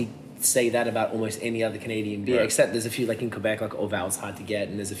really say that about almost any other Canadian beer, Right. except there's a few, like in Quebec, like Orval's hard to get,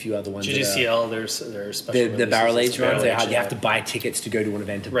 and there's a few other ones. GGCL, there's special The releases. barrel aged ones, Barrel-aged, you have to buy tickets to go to an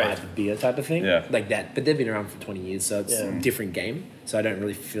event to buy Right. the beer type of thing. Yeah. Like that. But they've been around for 20 years, so it's Yeah. a different game. So I don't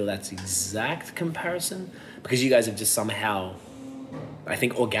really feel that's exact comparison because you guys have just somehow, I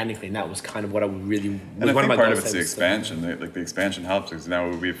think organically, and that was kind of what I really. And I one of think my part of goals it's the was expansion. The expansion helps because now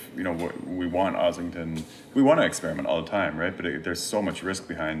we want Ossington. We want to experiment all the time, right? But there's so much risk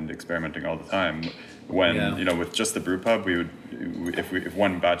behind experimenting all the time. When Yeah. with just the brew pub, if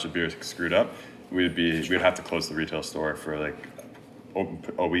one batch of beer screwed up, we'd have to close the retail store for like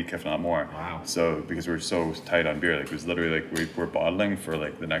a week, if not more. Wow. So because we're so tight on beer, like it was literally like we're bottling for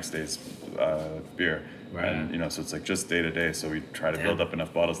like the next day's beer. Right. And so it's like just day to day. So we try to Damn. build up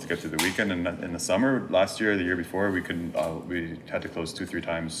enough bottles to get through the weekend. And in the summer, last year, the year before, we couldn't. We had to close 2-3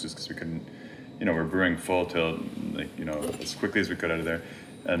 times just because we couldn't. We're brewing full till as quickly as we could out of there,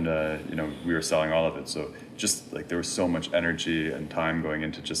 and we were selling all of it. So just like there was so much energy and time going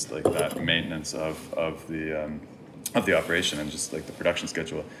into just like that maintenance of the operation and just like the production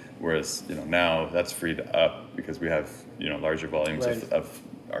schedule. Whereas now that's freed up because we have larger volumes Right. of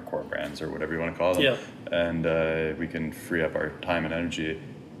our core brands or whatever you want to call them. Yeah. And we can free up our time and energy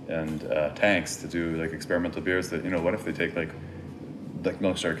and tanks to do like experimental beers that what if they take like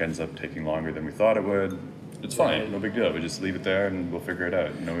Milkshark ends up taking longer than we thought it would. It's fine, Right. no big deal. We just leave it there and we'll figure it out.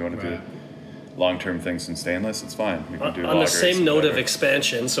 We want to do long-term things in stainless. It's fine. We can do On the lagers same and note of whatever.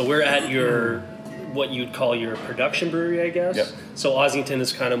 expansion, so we're at your what you'd call your production brewery, I guess. Yep. So Ossington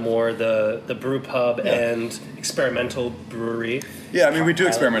is kind of more the brew pub Yeah. and experimental brewery. Yeah, I mean, we do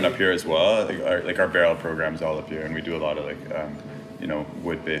experiment up here as well. Like our barrel program's all up here, and we do a lot of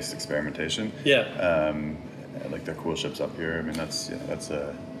wood-based experimentation. Yeah. Like the cool ships up here. I mean, that's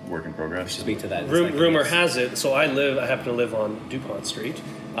a work in progress. Speak to that. in a second. Rumor has it. So I happen to live on DuPont Street.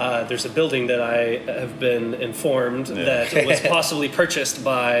 There's a building that I have been informed that was possibly purchased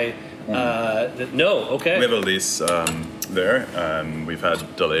by. No, okay. We have a lease there. We've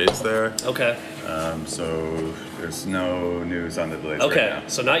had delays there. Okay. So there's no news on the delays Okay. right now.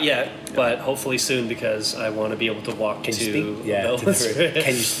 So not yet, but hopefully soon because I want to be able to walk Can to. you speak? Yeah. Bellwood Street.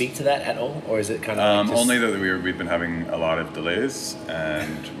 Can you speak to that at all, or is it kind of like just, Only that we've been having a lot of delays,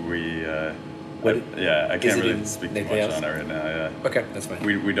 and we. I is can't it really in speak too anything much else? on it right now. Yeah. Okay, that's fine.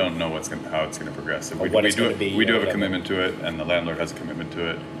 We don't know how it's going to progress. We, what we it's do gonna be we do or have a whatever. commitment to it, and the landlord has a commitment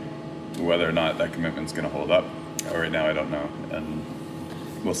to it. Whether or not that commitment's going to hold up, right now I don't know, and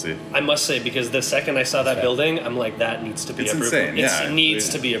we'll see. I must say, because the second I saw that fair. building, I'm like, that needs to be It's a brew insane, pub. yeah. It needs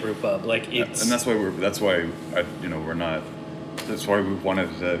Yeah. to be a brew pub. Like it's. And that's why we're not. That's why we wanted.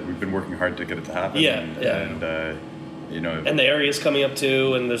 We've been working hard to get it to happen. Yeah, And and the area's coming up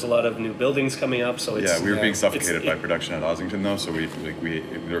too, and there's a lot of new buildings coming up. So it's. yeah, we were being suffocated It's- by production at Ossington though, so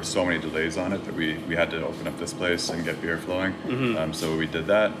there were so many delays on it that we had to open up this place and get beer flowing. Mm-hmm. So we did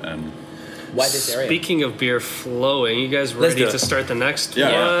that, and Why this area? Speaking of beer flowing, you guys Let's ready do to it. start the next Yeah,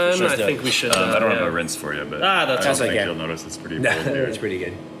 yeah, one? sure. I think we should. I don't have yeah. a rinse for you, but Ah, that's I don't Sounds think like it. you'll notice it's pretty No, bold beer. it's pretty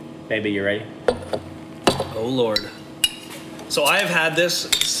good. Baby, you ready? Oh Lord. So I have had this.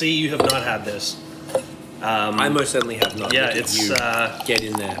 See, you have not had this. I most certainly have not. Yeah, Look at it's you. Get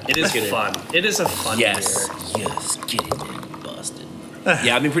in there. it is Get fun. It is a fun Yes, beer. yes, get in there, you bastard.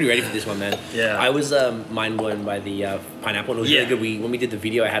 Yeah, I've been pretty ready for this one, man. Yeah. I was mind blown by the pineapple. It was Yeah. really good. When we did the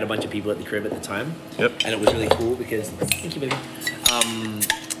video, I had a bunch of people at the crib at the time. Yep. And it was really cool because thank you, baby.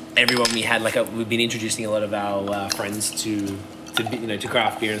 Everyone we had we've been introducing a lot of our friends to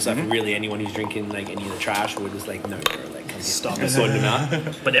craft beer and stuff. And really, anyone who's drinking like any of the trash, we're just like, no, bro, like come stop and sorting them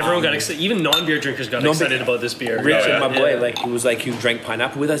out. But everyone got excited. Even non-beer drinkers got excited about this beer. Richard, Yeah. my boy, Yeah. who drank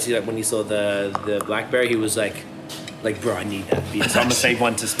pineapple with us. When he saw the blackberry, he was like, bro, I need that beer. So I'm gonna save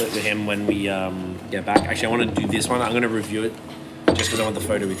one to split with him when we get back. Actually, I want to do this one. I'm gonna review it just because I want the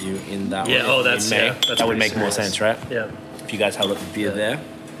photo with you in that. Yeah, one. that's- in May. yeah, that's that would pretty make more serious. sense, right? Yeah. If you guys held up the beer there.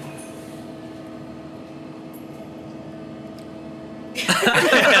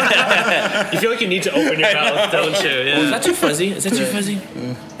 You feel like you need to open your mouth, don't you? Yeah. Oh, is that too fuzzy? Is that too fuzzy?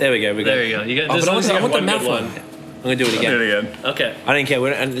 There we go. There you go. You got Oh, this but one's I got want the one mouth good one. one. I'm gonna do it Do again. it again. Okay. I don't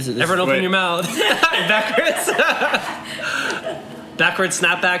care. This is Everyone open Wait. your mouth. Backwards. Backwards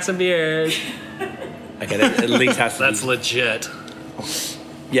snapbacks and beers. Okay, that at least has to. That's legit.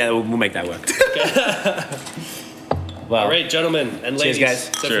 Yeah, we'll make that work. Well, All right, gentlemen and Cheers, ladies. guys.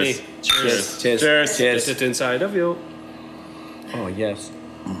 Stephanie, Cheers. cheers. Cheers. Is it inside of you? Oh yes.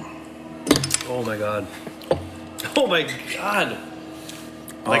 Oh my god. Oh my god.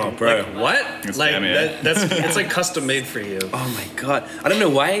 Like, Oh, bro. like what? It's like yummy, eh? that's it's like custom made for you. Oh my god. I don't know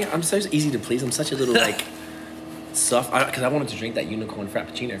why I'm so easy to please. I'm such a little soft. Because I wanted to drink that unicorn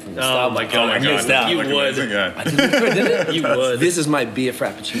frappuccino from the Oh start. my god. I missed out. You Like would. amazing, yeah. I didn't do it, did it? You would. This is my beer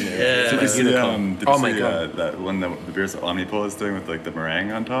frappuccino. Yeah. It's Did a you See, unicorn. did Oh you my see, god. that one the beers that Omnipol is doing with like the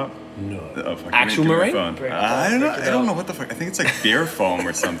meringue on top? No. Oh, fuck, Actual give me my meringue? phone. I don't know what the fuck. I think it's like beer foam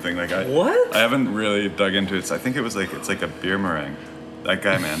or something. Like What? I haven't really dug into it. So I think it was like it's like a beer meringue. That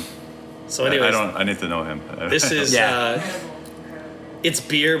guy, man. So anyways, I need to know him. this is Yeah. it's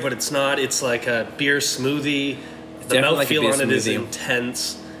beer, but it's not. It's like a beer smoothie. The Definitely like a mouthfeel beer on it is smoothie.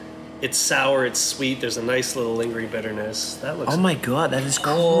 intense. It's sour. It's sweet. There's a nice little lingering bitterness. That looks. Oh my god, that is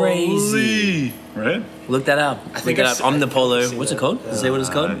crazy. Right? Look that up. I think I've that up. seen- Omnipolo. I've seen What's it that. called? Say what it's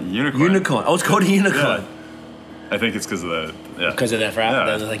called? Unicorn. Unicorn. Oh, it's called a unicorn. I think it's because of the Because of that frap.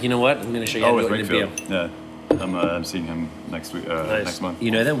 Yeah. They're like, you know what? I'm going to show you how Oh, to with do it in a beer. Wakefield. Yeah. I'm seeing him next week. Next month.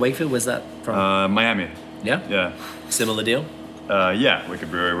 You know that Wakefield was that from? Miami. Yeah. Yeah. Similar deal. Yeah.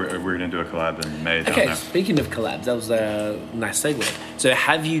 Wicked Brewery. We're gonna do a collab in May down Okay, there. speaking of collabs, that was a nice segue. So,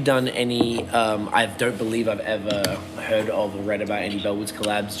 have you done any? I don't believe I've ever heard of or read about any Bellwoods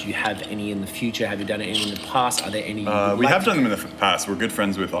collabs. Do you have any in the future? Have you done any in the past? Are there any? We have done them in the past. We're good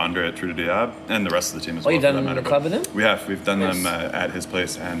friends with Andre at True to Diab and the rest of the team as well. you've for done that matter. a collab with them? We have. We've done Nice. them at his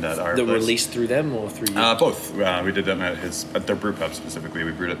place and at our The place. release through them or through you? Both. We did them at their brew pub specifically.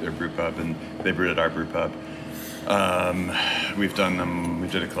 We brewed at their brew pub and they brewed at our brew pub. We've done them. We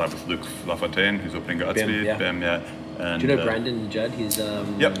did a collab with Luke LaFontaine, who's opening Godspeed. yeah. Bim, yeah. And, Do you know Brandon Judd? He's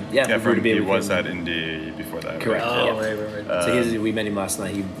Yep. we brewed a beer he with was him. at Indie before that. Correct. Oh, Yeah. right. So we met him last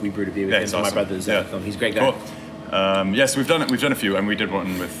night. We brewed a beer with Yeah, him he's for my awesome. brother's Yeah. film. He's a great guy. Cool. Yes, we've done it. We've done a few, and we did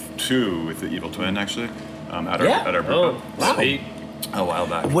one with the Evil Twin actually at our brew Oh, pub sweet. a while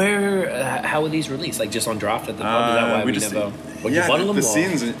back. Where? How are these released? Like just on draft at the pub? Is that why we never? Would you bottle them? the or?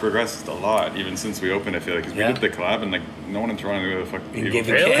 scene's progressed a lot even since we opened. I feel like 'cause Yeah. we did the collab and like no one in Toronto knew who the fuck You Evil give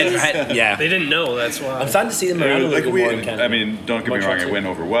Twin it Really? kids, right? Yeah. They didn't know. That's why. I'm starting to see them around a little bit more in Canada. I mean, don't get More me wrong, it attractive. went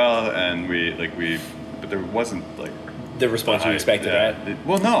over well, and but there wasn't like The response you hype, expected, yeah. right?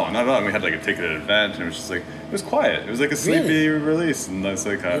 Well, no, not at all. We had like a ticketed event, and it was just like it was quiet. It was like a sleepy Really? release, and that's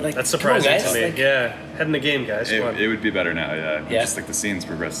like, like- That's Come on, surprising guys, to me. like- Yeah, head in the game, guys. Come on. it would be better now. Yeah, Yeah. Just like the scenes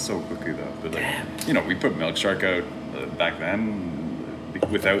progressed so quickly though. But like we put Milk Shark out back then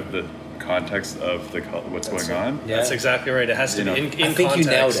without the context of what's going on. Yeah. That's exactly right. It has to You be know, in I context. think you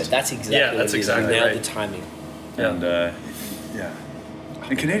nailed it. That's exactly Yeah, what that's it is. exactly You nailed right. the timing. And yeah,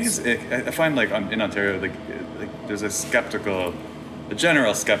 and Canadians, I find like in Ontario, like there's a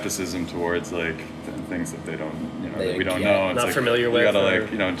general skepticism towards like things that they don't, that we don't know. It's Not like, familiar you with, gotta or-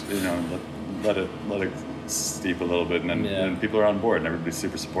 like, let it steep a little bit, and then Yeah. and people are on board, and everybody's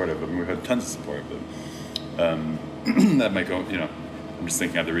super supportive. I mean, we've had tons of support, but that might go, I'm just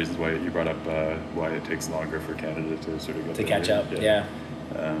thinking of the reasons why you brought up why it takes longer for Canada to sort of get To there. catch up, yeah.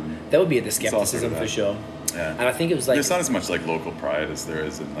 That would be the all skepticism sort of for that. sure. Yeah. And I think it was like There's not as much like local pride as there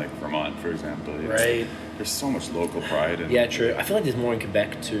is in like Vermont, for example. Right. There's so much local pride. And yeah, true. I feel like there's more in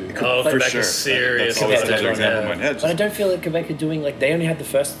Quebec too. Oh, But- Quebec sure. is serious. That's always about another it, example yeah. in my head. But I don't feel like Quebec are doing like they only had the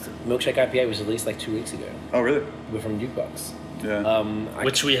first milkshake IPA was released like 2 weeks ago. Oh, really? We're from Jukebox. Yeah.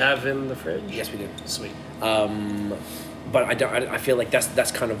 Which we have in the fridge. Yes, we do. Sweet. But I feel like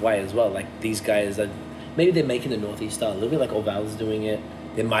that's kind of why as well. Like these guys are maybe they're making the Northeast style a little bit like Orval's doing it.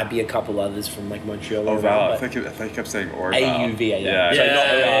 There might be a couple others from like Montreal. Oh, or Val. around, I think you kept saying Orval. AUV, Yeah. Sorry, not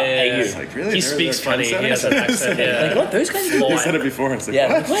AU. It's like, really? He They're speaks funny. He has an accent. Yeah. Like, what? Those guys do You said it before. It's like,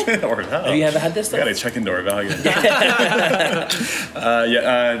 Yeah, what? what? Orval. Have you ever had this I stuff? gotta check into Orval again.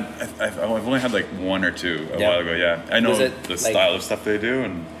 I've only had like one or two a Yeah. while ago. Yeah, I know Was it, the like- style of stuff they do,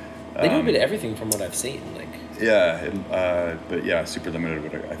 and They do a bit of everything from what I've seen. Like, but yeah, super limited.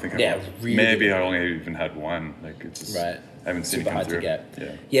 What I think. Yeah, really maybe limited. I only even had one. Like it's just, right. I haven't seen Super it come hard through. to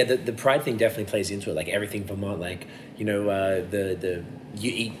get. Yeah. The pride thing definitely plays into it. Like everything Vermont, like the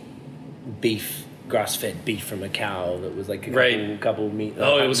you eat beef, grass-fed beef from a cow that was like a couple meat.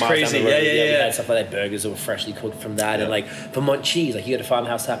 Oh, it was miles down crazy. the road. Yeah. We had stuff like that. Burgers that were freshly cooked from that, and like Vermont cheese. Like you go to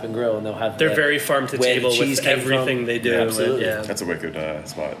Farmhouse Tap and Grill, and they'll have. They're very farm to where the table cheese with came everything from. they do. Yeah, absolutely. Yeah. That's a wicked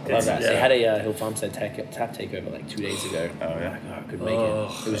spot. Love that. Yeah. They had a Hill Farmstead tap takeover like 2 days ago. Oh, yeah? Oh, I couldn't make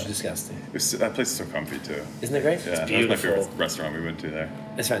it. It was disgusting. That place is so comfy too. Isn't it great? Yeah, that was my beautiful. favorite restaurant we went to there.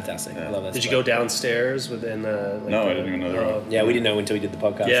 It's fantastic. I love that. Did you spot. go downstairs within? No, I didn't even know there were. Yeah, we didn't know until we did the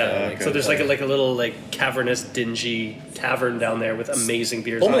podcast. Yeah, okay. so there's like a little like cavernous, dingy tavern down there with amazing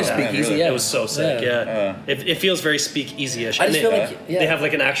beers. Almost on tap. speakeasy, really? yeah. It was so sick. Yeah, it feels very speakeasy-ish. I And just they, feel like they have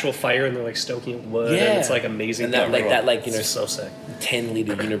like an actual fire and they're like stoking wood. Yeah. and it's like amazing. And that, like that, like It's so sick.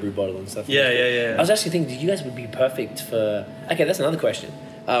 10-liter Unibrew bottle and stuff. Yeah. I was actually thinking, you guys would be perfect for. Okay, that's another question.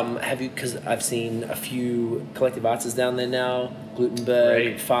 Have you? Because I've seen a few collective artists down there now. Glutenberg,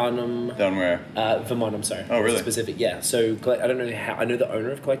 Right. Farnham, Down where? Vermont. I'm sorry. Oh, really? Specific. Yeah. So I don't know how. I know the owner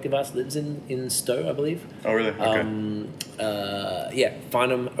of Collective Arts lives in Stowe, I believe. Oh, really? Okay.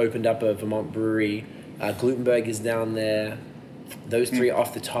 Farnham opened up a Vermont brewery. Glutenberg is down there. Those three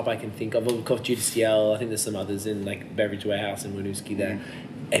off the top I can think of. Of course, GDCL. I think there's some others in like Beverage Warehouse and Winooski there.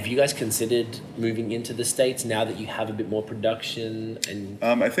 Have you guys considered moving into the States now that you have a bit more production and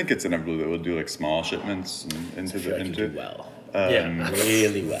I think it's inevitable that we'll do like small shipments and into I feel like you into. do well?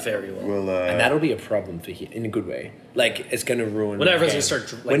 Really well. Very well. We'll, And that'll be a problem for here in a good way. Like it's going to ruin. When everyone's the gonna game.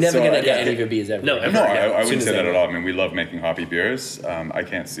 start, We're like, never so going I- to get yeah. any of your beers ever. No, again. ever. No, Yeah, I as soon wouldn't as say that ever. at all. I mean, we love making hoppy beers. I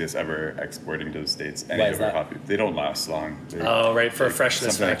can't see us ever exporting to the States any Why of is our that? hoppy. They don't last long. They're- Oh, right, for a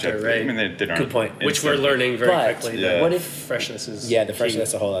freshness something factor, checked. right. I mean, they aren't Good point. Which we're instant. learning very But quickly. Yeah. that what if- freshness is Yeah, the key.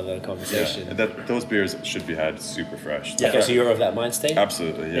 freshness. That's a whole other conversation. Yeah, those beers should be had super fresh. Yeah. Okay, so you're of that mind state.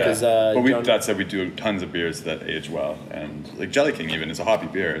 Absolutely, yeah. Because, but John- that said, we do tons of beers that age well, and like Jelly King even is a hoppy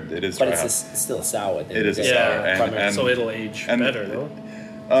beer. It is, But dry it's hop. it's still a sour. It is a Yeah, sour, and, primarily. So it'll age and- better, no?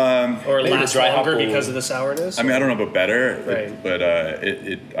 Or Maybe the last dry hop longer will- because of the sourness? I mean, I don't know about better, Right. but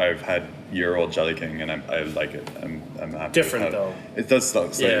I've had year-old Jelly King, and I like it. I'm happy. Different, with how- though. It does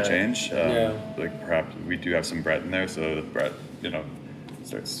slightly Yeah. change. Yeah. Like perhaps we do have some Brett in there, so the Brett,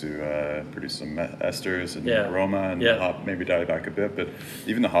 starts to produce some esters and Yeah. aroma, and Yeah. the hop maybe die back a bit. But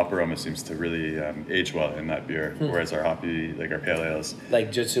even the hop aroma seems to really age well in that beer, whereas our hoppy, like our pale ales,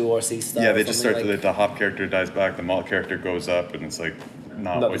 Like Jutsu or C style. yeah, or they just start something to like, the hop character dies back, the malt character goes up, and it's like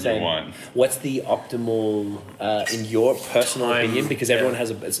not not the what same. you want. What's the optimal, in your personal Time, opinion? Because everyone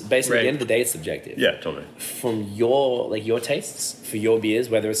has it's basically at the Right. end of the day, it's subjective. Yeah, totally. From your tastes for your beers,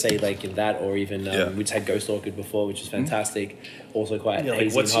 whether it's say like in that or even Yeah. we just had Ghost Orchid before, which is fantastic. Also quite Yeah, like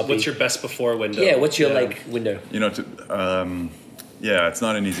hazy and hoppy. what's your best before window? yeah? What's your Yeah. like window? Yeah, it's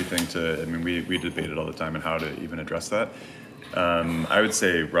not an easy thing to. I mean, we debate it all the time and how to even address that. I would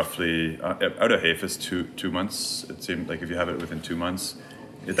say roughly out of Hafis 2 months. It seemed like if you have it within 2 months,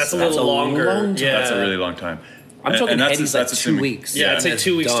 it's That's a That's little a longer. long time. Yeah. that's a really long time. I'm And- talking and Eddie's like 2 assuming- weeks. Yeah, I'd say and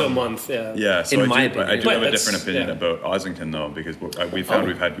 2 weeks to a done. month. Yeah. Yeah, so In I my do, I opinion. do But have a that's- different opinion yeah. about Ossington though, because we found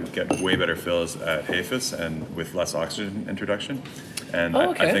we get way better fills at Hafis and with less oxygen introduction, and Oh,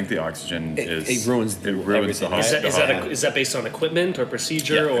 okay. I think the oxygen It ruins the everything. hop. Is that based on equipment or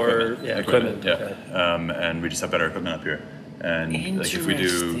procedure or equipment. Yeah, Okay. and we just have better equipment up here. And like if we do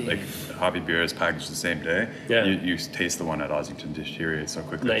Interesting. like hoppy beers packaged the same day, Yeah. you taste the one at Ossington deteriorate so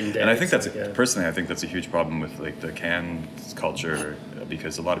quickly. Night and day, I think that's yeah. personally, I think that's a huge problem with like the can culture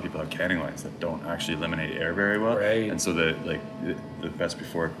because a lot of people have canning lines that don't actually eliminate air very well, Right. and so the best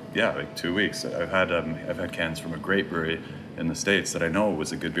before, like 2 weeks. I've had cans from a great brewery in the States that I know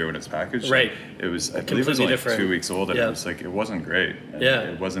was a good beer when it's packaged. Right. It was I believe it was Completely only different. 2 weeks old, and Yeah. it was like it wasn't great. And Yeah.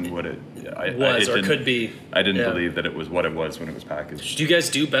 it wasn't what it Was or didn't- could be. I didn't Yeah. believe that it was what it was when it was packaged. Do you guys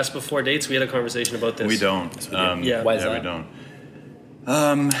do best before dates? We had a conversation about this. We don't. Yeah. Why is yeah, that? we don't.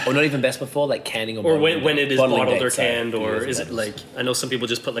 Or not even best before, like canning or Or bottling. when it is Bottling bottled or dates, sorry. canned, or Yes, is that it like I know some people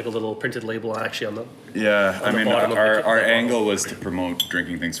just put like a little printed label actually on the Yeah, I the mean, bottom of our the bottle. angle was to promote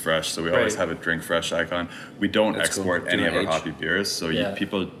drinking things fresh, so we always Right. have a drink fresh icon. We don't That's cool. export Do any not of our age. hoppy beers, so Yeah.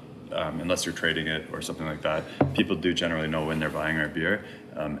 people unless you're trading it or something like that, people do generally know when they're buying our beer.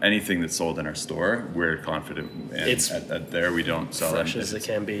 Anything that's sold in our store, we're confident in. It's at there, we don't sell fresh it. as it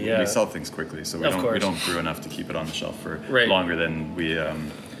can be. Yeah, We sell things quickly, so we don't brew enough to keep it on the shelf for Right. longer than we.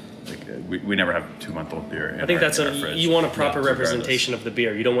 We never have 2-month-old beer. I think that's in our fridge. you want a proper Yeah, representation of the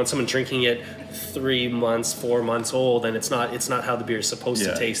beer. You don't want someone drinking it 3 months, 4 months old, and it's not how the beer is supposed to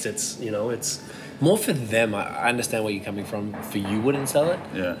Yeah. taste. It's More for them. I understand where you're coming from. For you, wouldn't sell it.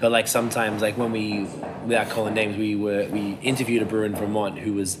 Yeah. But like sometimes, like when we, without calling names, we interviewed a brewer in Vermont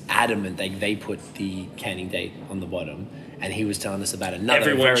who was adamant that they put the canning date on the bottom, and he was telling us about another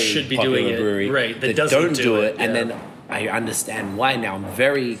Everyone very should be popular doing it, brewery right, that that doesn't don't do do it, it. And yeah. then I understand why now. I'm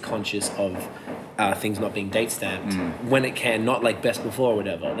very conscious of things not being date stamped when it can, not like best before or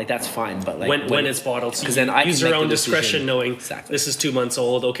whatever. Like that's fine, but like when it's bottled. So because you then I use can your make own the discretion, decision. knowing Exactly. this is 2 months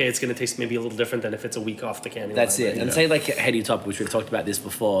old. Okay, it's going to taste maybe a little different than if it's a week off the canning. That's line, it. right? And say like Heady Top, which we've talked about this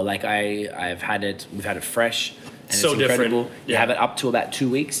before. Like we've had it fresh. And So it's different. incredible. You Yeah. have it up to about 2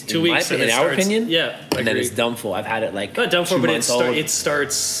 weeks. 2 in my weeks, and opinion, it in our starts- opinion. yeah, I And then agree. it's done for. I've had it like Not done for, 2 but months old. it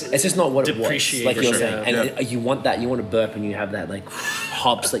starts. It's just not what it was. depreciate, Like for you're sure. saying, Yeah. and you want that. You want to burp, and you have that like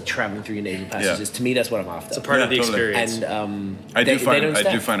hops like traveling through your nasal passages. To me, that's what I'm after. It's a part of the totally. experience. And I they do find don't I do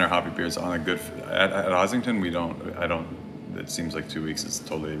stamp. find our hoppy beers on a good. At Ossington, I don't. It seems like 2 weeks is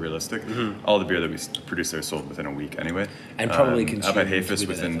totally realistic. Mm-hmm. All the beer that we produce there is sold within a week anyway. And probably I've had consumed Hafis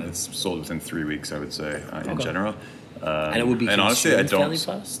within that time. it's sold within 3 weeks, I would say, in Okay. general. And it would be and honestly, I consumed fairly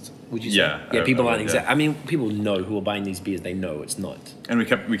don't. fast. Would you say? Yeah, Yeah. I People would, aren't exact. yeah. I mean, people know who are buying these beers. They know it's not. And we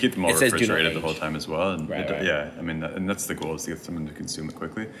keep them all It says do not refrigerated the age. whole time as well. And Right, right. yeah, I mean, and that's the goal, is to get someone to consume it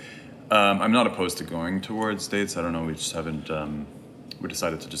quickly. I'm not opposed to going towards dates. I don't know. We just haven't. We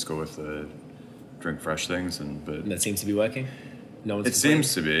decided to just go with the drink fresh things, but And that seems to be working. No one's. it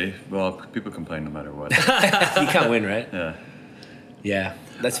seems to be. Well, people complain no matter what. you can't win, right? Yeah. Yeah,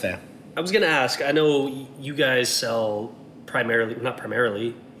 that's fair. I was going to ask. I know you guys sell not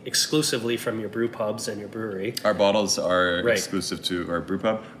primarily, exclusively from your brew pubs and your brewery. Our bottles are Right. exclusive to our brew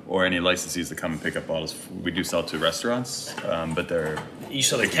pub or any licensees that come and pick up bottles. We do sell to restaurants, but they're You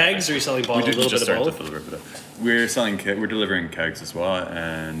selling kegs or are you selling we bottles? A do little just bit of start to both. deliver. We're selling we're delivering kegs as well,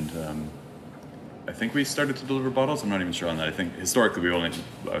 and I think we started to deliver bottles. I'm not even sure on that. I think historically we only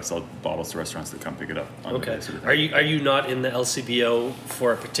sell bottles to restaurants that come pick it up. On the Okay. day, sort of Are thing. you not in the LCBO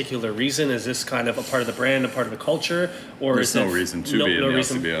for a particular reason? Is this kind of a part of the brand, a part of the culture, or There's is no it reason to be in the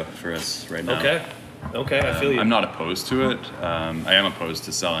LCBO for us right now. Okay. Okay, I feel you. I'm not opposed to it. I am opposed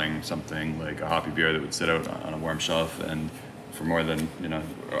to selling something like a hoppy beer that would sit out on a warm shelf and for more than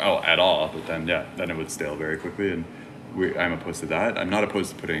at all. But then then it would stale very quickly, and I'm opposed to that. I'm not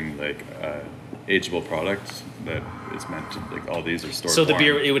opposed to putting like ageable product that is meant to like all these are stored. So the warm,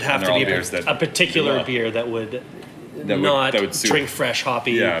 beer, it would have and to they're be all beers that a particular do well. beer that would That not would suit. drink fresh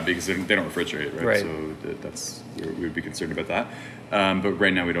hoppy. Yeah, because they don't refrigerate, right? Right. So that's we would be concerned about that. But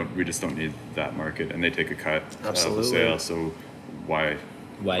right now we just don't need that market, and they take a cut of the Absolutely. sale. So why?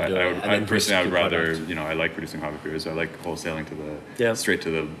 Why do it? And I then personally, I would produce rather good I like producing hoppy beers. I like wholesaling to Yeah. straight to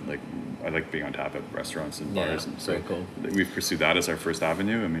the like. I like being on tap at restaurants and Yeah, bars, and so very cool. we've pursued that as our first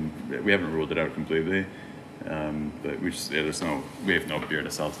avenue. I mean, we haven't ruled it out completely, but we have no beer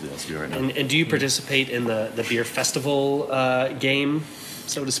to sell to the SBO right now. And do you participate in the beer festival game,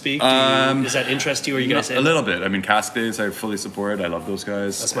 so to speak? Does that interest you? Or you guys a little bit. I mean, Cask Days, I fully support. I love those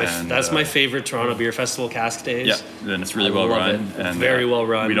guys. That's my favorite Toronto Beer Festival, Cask Days. Yeah, then it's really I well love run. it. And Very well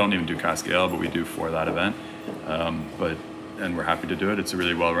run. We don't even do Cask Ale, but we do for that event. And we're happy to do it. It's a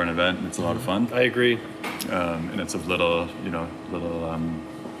really well run event, and it's a lot of fun. I agree. And it's a little.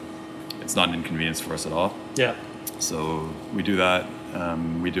 It's not an inconvenience for us at all. Yeah. So we do that.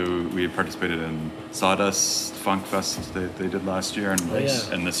 We participated in Sawdust Funk Fest they did last year, and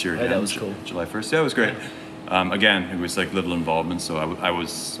and this year Oh, that again, was cool. July 1st. Yeah, it was great. Again, it was like little involvement, so I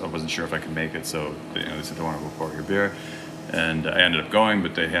wasn't sure if I could make it. So they said, "I want to go pour your beer," and I ended up going.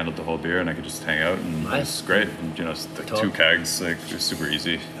 But they handled the whole beer, and I could just hang out, and it was great. And, it's like Talk. 2 kegs, like it was super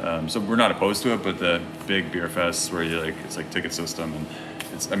easy. So we're not opposed to it, but the big beer fests where it's like ticket system,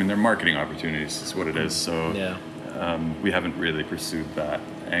 and they're marketing opportunities. Is what it is. So Yeah. we haven't really pursued that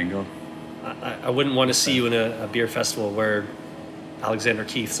angle. I wouldn't want to see you in a beer festival where Alexander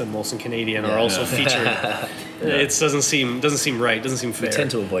Keiths and Molson Canadian are also featured. It doesn't seem right. Doesn't seem fair. We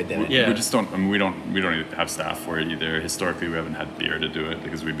tend to avoid that. Yeah. We just don't. We don't even have staff for it either. Historically, we haven't had beer to do it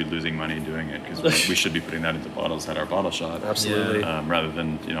because we'd be losing money doing it because we should be putting that into bottles at our bottle shop. Absolutely. Rather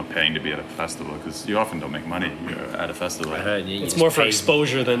than paying to be at a festival because you often don't make money at a festival. I heard you It's just more for pay-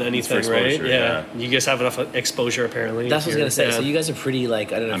 exposure than anything, exposure, right? yeah. You guys have enough exposure apparently. That's what I was gonna say. Yeah. So you guys are pretty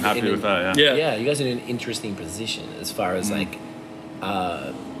like I don't know. I'm if happy in with an- that. Yeah. Yeah. Yeah, you guys are in an interesting position as far as like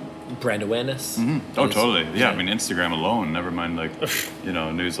brand awareness. Oh, totally. Yeah, I mean, Instagram alone, never mind, like,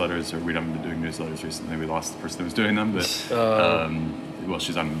 newsletters, or we haven't been doing newsletters recently. We lost the person who was doing them, but, well,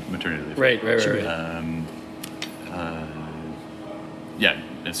 she's on maternity leave. Right. Yeah,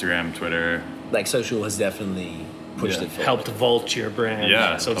 Instagram, Twitter. Like social has definitely pushed it forward. Helped vault your brand,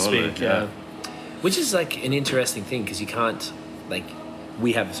 Yeah, so to totally, speak. yeah. Which is like an interesting thing because you can't, like,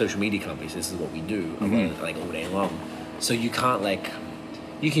 we have social media companies. This is what we do, like all day long. So you can't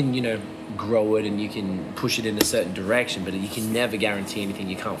you can grow it and you can push it in a certain direction, but you can never guarantee anything.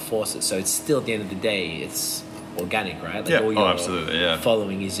 You can't force it. So it's still at the end of the day, it's organic, right? Like Yeah. all your Absolutely. Yeah.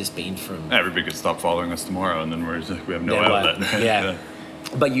 following is just being from. Everybody could stop following us tomorrow, and then we have no Yeah, outlet. right. Yeah.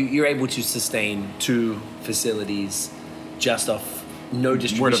 But you're able to sustain 2 facilities just off no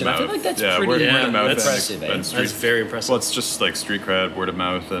distribution. Word of I feel mouth. like that's Yeah, pretty word of mouth. impressive. and street- That's very impressive. Well, it's just like street cred, word of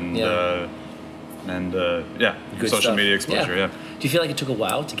mouth, and Yeah. Good social stuff. media exposure. Yeah. Do you feel like it took a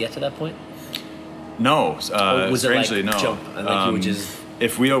while to get to that point? No, Or was it like strangely, no. jump and like you were just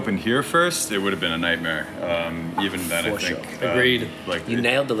If we opened here first, it would have been a nightmare. Even then, For I think. sure. Agreed. Like you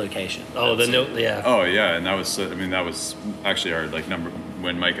nailed the location. Oh, the note, yeah. Oh yeah, and that was that was actually our number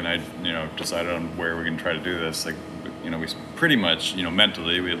when Mike and I decided on where we're going to try to do this. We pretty much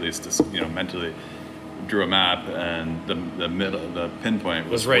mentally we at least mentally drew a map, and the pinpoint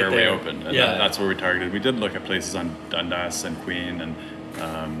was right where there. we opened, and Yeah. that's where we targeted. We did look at places on Dundas and Queen, and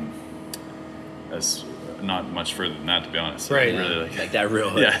as not much further than that, to be honest. Right. Really Like that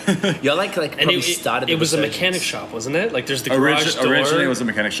real. Yeah. You're like And probably started. it the was a resurgence. mechanic shop, wasn't it? Like there's the garage door. Originally, it was a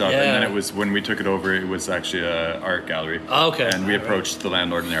mechanic shop, Yeah. and then it was when we took it over. It was actually an art gallery. Oh, okay. And we approached the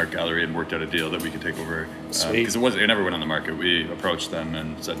landlord in the art gallery and worked out a deal that we could take over Sweet. because it never went on the market. We approached them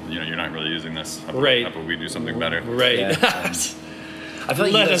and said, you're not really using this. How about, Right. How about we do something better? Right. Yeah. I feel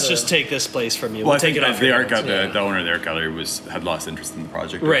like Let you us guys just are- take this place from you. Well, We'll I take think it off the your art hands. the owner of the art gallery had lost interest in the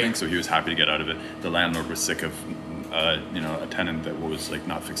project. Right. I think so. He was happy to get out of it. The landlord was sick of a tenant that was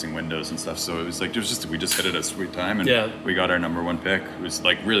not fixing windows and stuff. So it was we just hit it at a sweet time, and Yeah. we got our number 1 pick. It was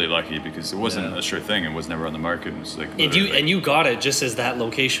really lucky because it wasn't Yeah. a sure thing. It was never on the market. It was And you got it just as that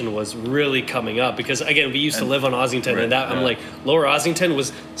location was really coming up, because again we used to live on Ossington, Right, and that I'm yeah. like Lower Ossington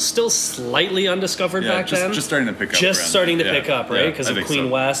was still slightly undiscovered back then. just starting to pick up. Just around starting to there. pick up, right? Because I of think Queen so.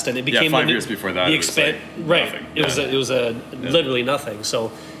 West, and it became 5 years before that, The it was expand like right. nothing. It was literally nothing.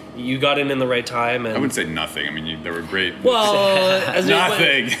 So you got in the right time, and I wouldn't say nothing. I mean, there were great. well, as we went-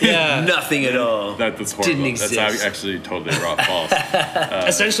 Nothing. Yeah. nothing at all. That's horrible. Didn't exist. That's actually totally false.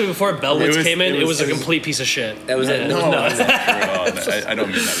 Essentially, before Bellwoods came in, it it was was- a complete piece of shit. That was it. No, No, that's not true at all. I don't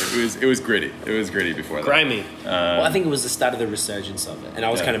mean that. It was gritty. It was gritty before that. Grimy. Well, I think it was the start of the resurgence of it, and I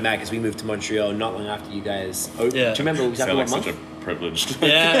was Yeah. kind of mad because we moved to Montreal not long after you guys opened. Yeah. Do you remember exactly Sound like what such month? a privileged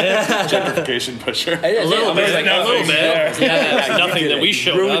Yeah, gentrification pusher. a little bit. Yeah, Nothing that we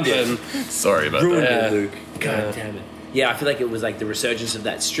showed ruined up it. and Sorry about Ruined that. it, Luke. God damn it. Yeah, I feel like it was like the resurgence of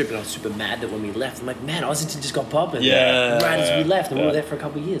that strip, and I was super mad that when we left, I'm like, man, Ossington just got popping. Yeah. Right as we left, and we were Yeah. there for a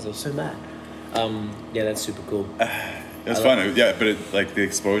couple of years. I was so mad. Yeah, that's super cool. It was fun. But the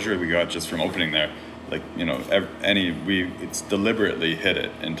exposure we got just from opening there, it's deliberately hit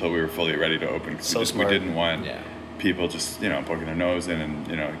it until we were fully ready to open. 'Cause So we smart. didn't want Yeah. people just poking their nose in and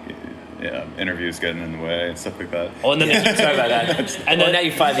interviews getting in the way and stuff like that. oh, and then Sorry about that. And And then- now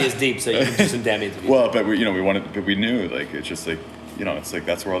you're 5 years deep, so you can do some damage. Well, but we wanted, but we knew it's just it's like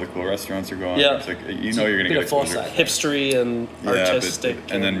that's where all the cool restaurants are going. Yeah. It's like you're gonna Bit get of exposure. foresight. hipstery and Yeah, artistic,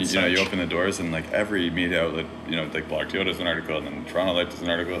 and then you such. open the doors and every media outlet, Block Toyota does an article, and then Toronto Life does an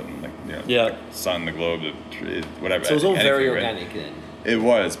article, and Yeah. Sun, the Globe, whatever. So it was all very anything, right? organic then. It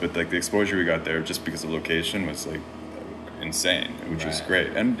was, but the exposure we got there just because of location was insane, which was Right. great.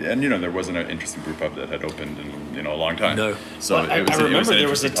 And there wasn't an interesting brew pub that had opened in a long time. No. So Well, I it was remember an there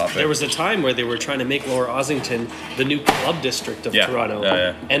was interesting topic. there was a time where they were trying to make Lower Ossington the new club district of Yeah. Toronto,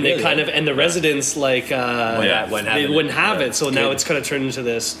 Yeah. and they Really? the residents Wouldn't they have it. wouldn't have Yeah. it. So now Good. it's kind of turned into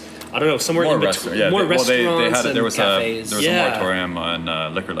this. I don't know, somewhere more in between, restaurants. Yeah, more they restaurants. had and there was cafes. a Yeah. moratorium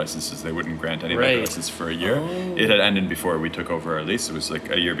on liquor licenses. They wouldn't grant any Right. liquor license for a year. It had ended before we took over our lease. It was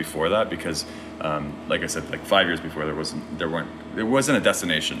a year before that because, like I said, 5 years before there wasn't a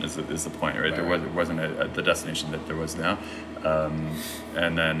destination. Is the point, right? There wasn't the destination that there was now.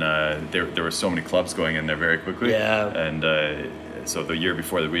 And then there were so many clubs going in there very quickly. Yeah. And so the year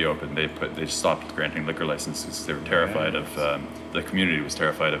before that we opened, they stopped granting liquor licenses. They were terrified of the community was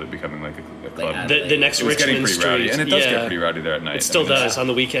terrified of it becoming like a club. the next It was getting Richmond pretty Street, rowdy, and it does yeah. get pretty rowdy there at night. It still does on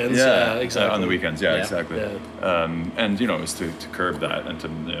the weekends. Yeah, exactly. on the weekends. Yeah, Yeah. exactly. Yeah. And it was to curb that and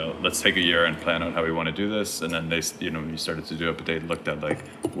to let's take a year and plan out how we want to do this. And then they you started to do it, but they looked at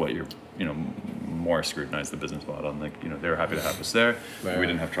what your more scrutinized the business model, and like they were happy to have us there. Right. We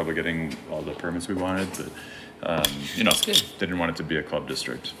didn't have trouble getting all the permits we wanted, but they didn't want it to be a club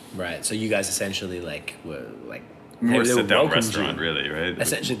district. Right. So you guys essentially were We were a they sit down welcomed restaurant, you. really, right?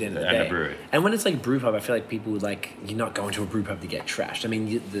 Essentially, at the end of the And day. a brewery. And when it's like brew pub, I feel like people would you're not going to a brew pub to get trashed. I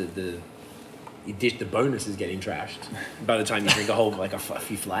mean, the bonus is getting trashed by the time you drink a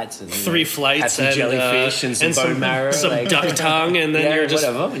few flights and 3 flights have some and jellyfish and some bone marrow, some duck tongue, and then you're just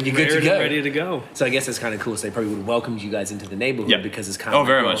whatever, and you're good to reared go. and ready to go. So I guess it's kind of cool. So they probably would have welcomed you guys into the neighborhood because it's kind of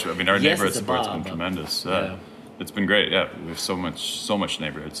very much. I mean, our neighborhood it's a support's bar, been but- tremendous. Yeah. It's been great. Yeah, we have so much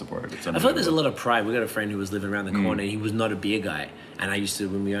neighborhood support. It's I feel like there's a lot of pride. We got a friend who was living around the corner. He was not a beer guy, and I used to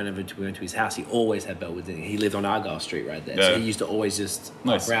when we went to his house. He always had Bellwoods in it. He lived on Argyle Street right there, so Yeah. he used to always just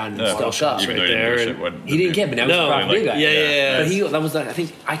Nice. walk around and Yeah. stock up. Even though right you there, didn't and know what He didn't care, but now he's a No, craft beer guy. yeah. But that was I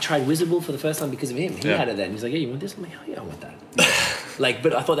think I tried Wizardable for the first time because of him. He Yeah. had it then. He's like, "Yeah, you want this?" I'm like, "Oh yeah, I want that."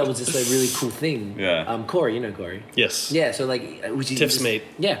 But I thought that was just a really cool thing. Yeah. Corey, you know Corey. Yes. Yeah, so which is Tiff's just- mate.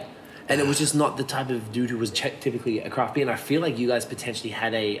 Yeah. And it was just not the type of dude who was typically a craft beer. And I feel like you guys potentially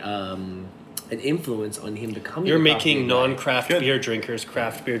had an influence on him becoming. You're a craft making beer guy. non-craft Good. beer drinkers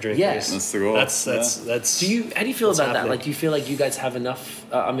craft beer drinkers. Yes. That's the goal. That's How do you feel what's about that? happening. Like, do you feel like you guys have enough?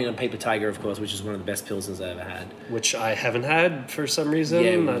 I mean, on Paper Tiger, of course, which is one of the best pilsners I ever had. which I haven't had for some reason.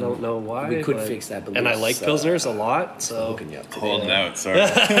 Yeah, I don't know why. we could but- fix that, but and I let's, like pilsners a lot. So Hooking you up today. holding out. Sorry.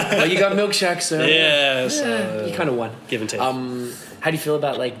 Oh, you got Milkshake, sir. yeah, Yeah, so you kind of won. give and take. How do you feel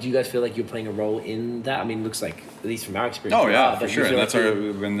about do you guys feel like you're playing a role in that? I mean, it looks like at least from our experience. Oh you yeah, are, for but do you sure. feel And that's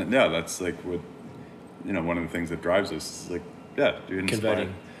like that's like what one of the things that drives us is doing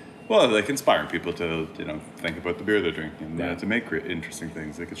Converting. Well, inspiring people to think about the beer they're drinking and Yeah. to make interesting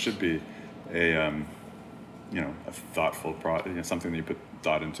things. Like it should be a a thoughtful something that you put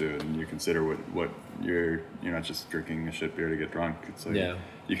thought into and you consider what you're not just drinking a shit beer to get drunk. It's like Yeah.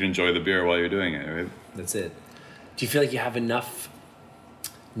 you can enjoy the beer while you're doing it, right? That's it. Do you feel like you have enough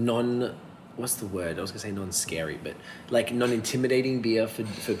what's the word? I was gonna say non-scary, but non-intimidating beer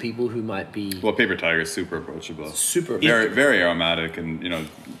for people who might be Well, Paper Tiger is super approachable. super. Very, very aromatic and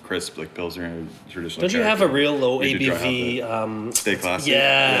crisp like Pilsner traditional. Don't you have a character. real low We do try ABV? Stay classic.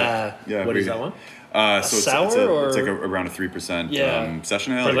 Yeah. Yeah. What is that one? So sour it's like or- around a 3% Yeah.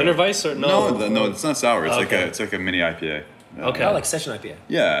 session ale. Berliner Weiss or no? No, it's not sour. It's Okay. it's like a mini IPA. Okay. Oh, like session IPA.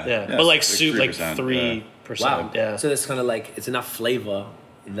 Yeah. Yeah, yeah, but it's soup, 3%, 3%. Wow. Yeah. So that's kind of it's enough flavor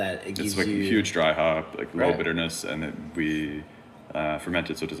that it gives It's like you a huge dry hop, low Right. bitterness, and we ferment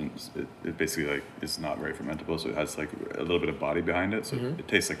it so it doesn't. It basically is not very fermentable, so it has a little bit of body behind it, so Mm-hmm. it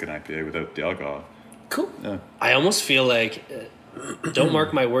tastes like an IPA without the alcohol. Cool. Yeah. I almost feel like, don't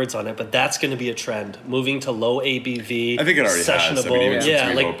mark my words on it, but that's going to be a trend. Moving to low ABV, I think it already has. sessionable, I mean, even since yeah,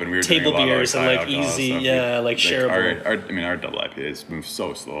 we've like opened, we were doing table a lot of, beers and high like alcohol easy, stuff. yeah, like shareable. Our double IPAs move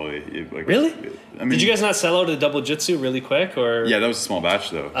so slowly. Really? I mean, Did you guys not sell out a double jitsu really quick, or Yeah, that was a small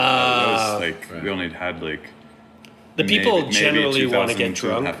batch though. That was we only had the people maybe generally want to 2,000, get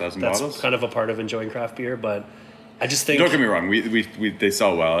drunk? 2,500 That's bottles. kind of a part of enjoying craft beer, but I just think Don't get me wrong. They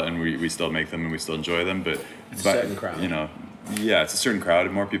sell well, and we still make them, and we still enjoy them. But It's a certain crowd. Yeah, it's a certain crowd,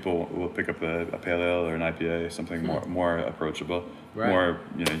 and more people will pick up a pale ale or an IPA, something more approachable. Right. More,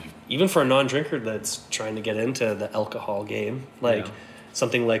 even for a non-drinker that's trying to get into the alcohol game, Yeah.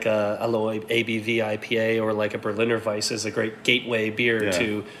 something like a low ABV IPA or like a Berliner Weiss is a great gateway beer Yeah.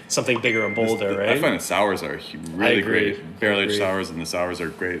 to something bigger and bolder, I right? find that sours are really agree. great. Barrel aged Agree. sours, and the sours are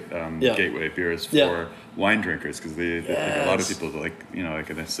great Yeah. gateway beers for Yeah. wine drinkers because a lot of Yes. people like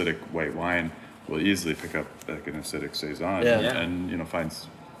an acidic white wine will easily pick up like an acidic saison Yeah. Yeah. and find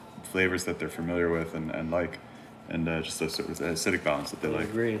flavors that they're familiar with and like and just a sort of acidic balance that they I like.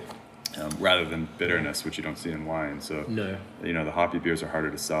 agree. Rather than bitterness, which you don't see in wine. So No. the hoppy beers are harder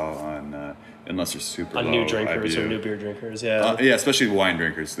to sell on unless they're super On low new drinkers or IBU. new beer drinkers, yeah. Yeah, especially wine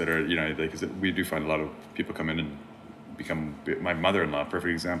drinkers that are because we do find a lot of people come in and become. My mother-in-law,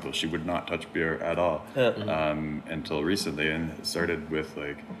 perfect example. She would not touch beer at all until recently, and it started with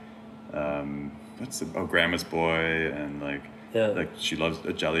Grandma's Boy and Yeah. she loves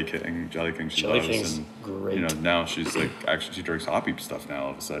a Jelly King. Jelly King she Jelly loves, King's and great. now she's actually she drinks hoppy stuff now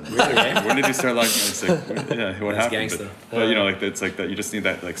all of a sudden. Really? When did you start liking it? It's what That's happened? gangster. But it's like that. You just need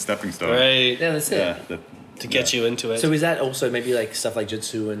that stepping stone. Right. Yeah, that's it. Yeah. To get you into it. So is that also maybe stuff like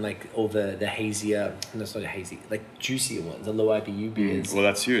Jitsu and all the hazier, no, it's not hazy, juicier ones, the low IBU beers? Well,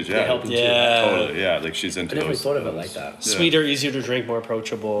 that's huge. They're Yeah. helping Yeah. Totally. Yeah. She's into I never those. thought of it those- like that. yeah. Sweeter, easier to drink, more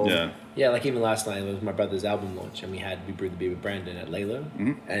approachable. Yeah. Yeah, even last night it was my brother's album launch, and we brewed the beer with Brandon at Laylo,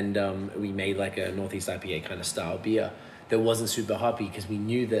 and we made a Northeast IPA kind of style beer that wasn't super hoppy because we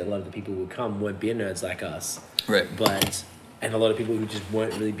knew that a lot of the people who would come weren't beer nerds like us. Right. But And a lot of people who just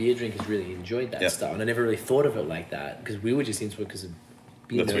weren't really beer drinkers really enjoyed that style. And I never really thought of it like that because we were just into it because of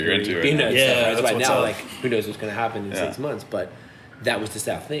beer That's what you're into, beer right? nerd Yeah, stuff. that's Right what's now, up. like, who knows what's going to happen in 6 months, but that was just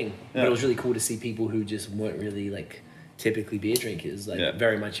our thing. But Yeah. it was really cool to see people who just weren't really, like, typically beer drinkers, like,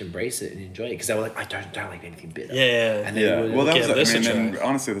 very much embrace it and enjoy it because they were like, I don't like anything bitter. Yeah. And then Yeah, we were well, that give was. this I a mean, and try.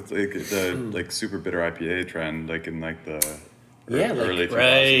 honestly, that's like the like super bitter IPA trend, like in like the Yeah, like- early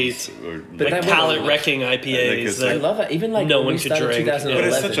 2000s, Right. or, But Like that palate was- wrecking I think IPAs. it's I That, love it. Even like No when one we could started drink. 2011. But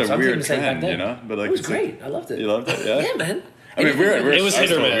it's such a so I'm weird thinking the same back trend, then. you know? But like, it was it's like- great. I loved it. You loved it, yeah. Yeah, man. I mean, we're It was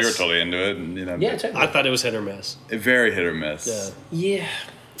hit or we miss. were totally into it, and you know, Yeah, but totally. I thought it was hit or miss. very hit or miss. Yeah. Yeah.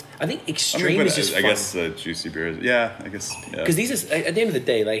 I think I extreme mean, but is just I fun. guess the juicy beers. Yeah, I guess. Yeah. Because these are, at the end of the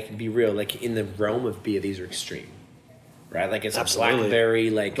day, like, be real, like, in the realm of beer, these are extreme. Right? Like, it's Absolutely. a blackberry,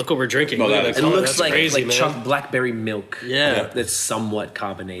 like, Look what we're drinking. Well, Look at that that is- it color. looks That's like, crazy, man. chunk blackberry milk. Yeah. That's somewhat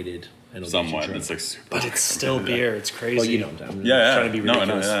carbonated. And it'll get you somewhat. drunk. It's like super. But it's still beer. It's crazy. Well, you know, I'm Yeah, trying to be no,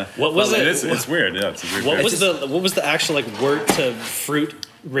 ridiculous. yeah. What was Well, it? It's weird. Yeah, it's a weird. What beer. was the actual like wort to fruit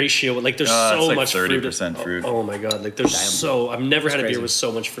ratio? Like there's It's so like much 30% fruit. fruit. Oh my god! Like there's so I've never had a crazy. beer with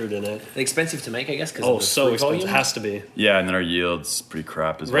so much fruit in it. Expensive to make, I guess, because Oh, of the so fruit expensive. volume. Has to be. Yeah, and then our yield's pretty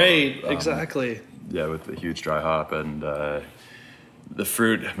crap as well. Right. Exactly. Yeah, with the huge dry hop and the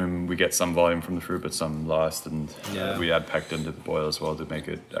fruit. I mean, we get some volume from the fruit, but some lost, and Yeah. we add pectin into the boil as well to make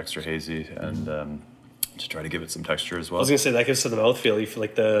it extra hazy and to try to give it some texture as I well. was gonna say that gives to the mouthfeel. You feel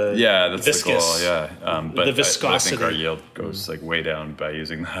like the Yeah, that's viscous. the goal. Yeah, but The I think viscosity. our yield goes like way down by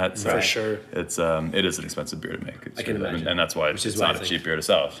using that. So For sure. it's it is an expensive beer to make. It's I can imagine. and that's why Which it's is why not I a think- cheap beer to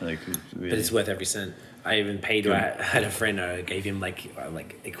sell. Like, But it's worth every cent. I even paid. I had a friend. I gave him like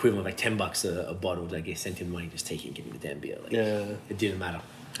equivalent of like $10 a bottle. Like I sent him money, just take it and give me the damn beer. Like, Yeah. it didn't matter.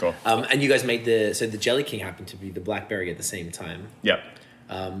 cool. And you guys made the Jelly King happened to be the blackberry at the same time. Yeah,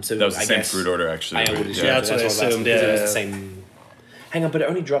 So that was the I same guess fruit order actually. I would assume Yeah, that's what I was asking, assumed, because it was yeah. the same. Hang on, but it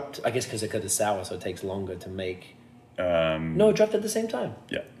only dropped. I guess because it's sour, so it takes longer to make. No, it dropped at the same time.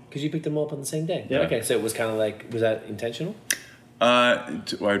 Yeah. Because you picked them all up on the same day. Yeah. Okay, so it was kind of like, was that intentional? Well,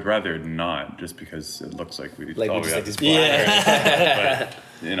 I'd rather not, just because it looks like we Like we thought just we like had this to. black.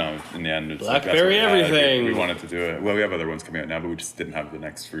 But you know, in the end, it's like, that's Blackberry what we had. everything. We wanted to do it. Well, we have other ones coming out now, but we just didn't have the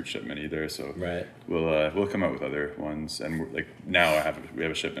next fruit shipment either. So Right. we'll come out with other ones, and we're, like now we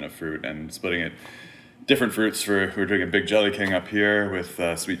have a shipment of fruit and splitting it. Different fruits we're doing a big Jelly King up here with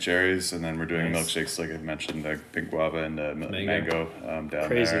sweet cherries, and then we're doing Nice. milkshakes like I mentioned, the pink guava and mango down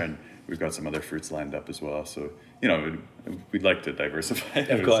Crazy. there, and we've got some other fruits lined up as well. So you know, we'd like to diversify.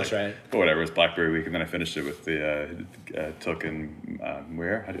 Of course, right. But whatever, it's Blackberry Week, and then I finished it with the Took and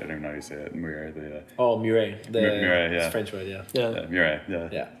Muir. I don't even know how you say it. Muir, the Oh, Murray. The Murray, yeah. it's French word, yeah. Yeah. Muir, yeah.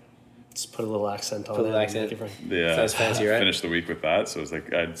 Yeah. Just put a little accent on Put a it. little and accent. make it fun. The, Sounds fancy, right? Finished the week with that, so it was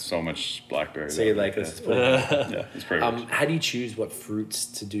like I had so much blackberry. So you that like week, this? Yeah, it's pretty rich. How do you choose what fruits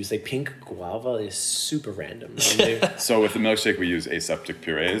to do? Say pink guava is super random. So with the milkshake, we use aseptic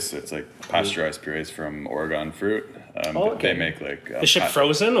purees. It's like pasteurized purees from Oregon fruit. Oh, okay. They make like They ship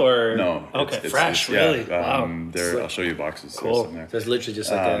frozen or No. Okay, fresh. yeah, Really? Wow. I'll show you boxes. There's Cool. some there. So it's literally just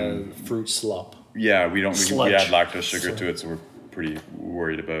like a fruit slop. Yeah, we don't. We Sludge. add lactose sugar to it, so we're pretty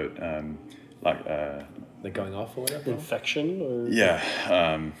worried about Like going off or whatever. Infection or yeah.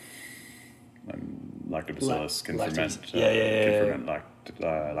 Lactobacillus can Lactose. ferment. Yeah. Can ferment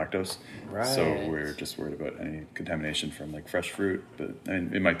lactose. So Right. we're just worried about any contamination from like fresh fruit, but I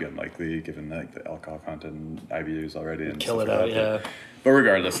mean, it might be unlikely given like the alcohol content and IBUs already. And kill stuff it like out, that. yeah. But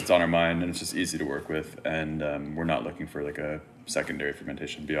regardless, it's on our mind and it's just easy to work with, and we're not looking for like a secondary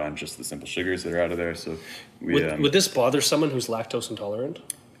fermentation beyond just the simple sugars that are out of there. So we Would this bother someone who's lactose intolerant?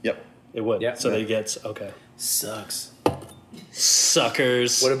 yep. It would. Yeah. So Yeah. they get okay. Sucks.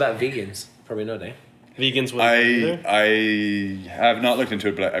 Suckers. What about vegans? Probably not, eh? Vegans would either? I have not looked into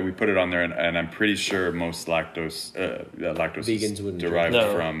it, but we put it on there, and I'm pretty sure most lactose Vegans is wouldn't derived drink.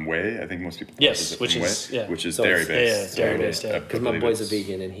 No. from whey. I think most people Yes, process it which from is- whey, yeah. which is So dairy it's- based. yeah, dairy-based, yeah. Because my boy's a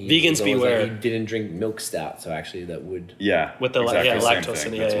vegan and he Vegans was always like, beware. he didn't drink milk stout, so actually that would Yeah, With the exactly same lactose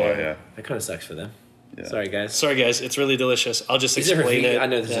thing. in it, That's yeah, why, yeah. that kind of sucks for them. Yeah. Sorry guys. Sorry guys, it's really delicious. I'll just Is there a explain vegan? it. I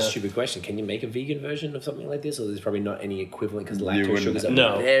know this is Yeah. a stupid question. Can you make a vegan version of something like this, or there's probably not any equivalent because lactose wouldn't- sugars are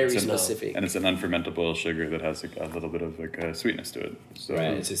No. very It's a no. specific. And it's an unfermentable sugar that has like a little bit of like a sweetness to it. So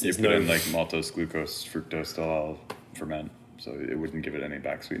Right, it's just- you it's put no- in like maltose, glucose, fructose, they'll all ferment. So it wouldn't give it any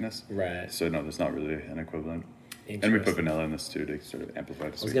back sweetness. Right. So no, there's not really an equivalent. And we put Interesting. vanilla in this too to sort of amplify the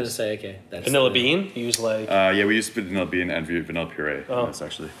I was sweetness. gonna say okay. That's Vanilla bean? Use like Yeah, we used vanilla bean and vanilla puree. Oh. That's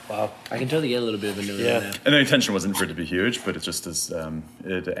actually. wow. I can totally get a little bit of vanilla Yeah. in there. And the intention wasn't for it to be huge, but it just is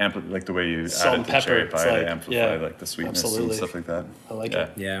like the way you Salt add and it to cherry pepper, it's pie like- to amplify yeah, like the sweetness absolutely. and stuff like that. I like yeah. it.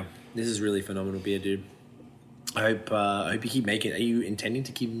 Yeah, this is really phenomenal beer, dude. I hope you keep making. Are you intending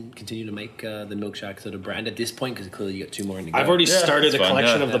to continue to make the Milkshack sort of brand at this point? Because clearly you got 2 more in the go. I've already started it's a fun,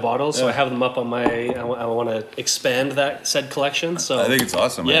 collection yeah. of the bottles, so I have them up on my. I want to expand that said collection. So I think it's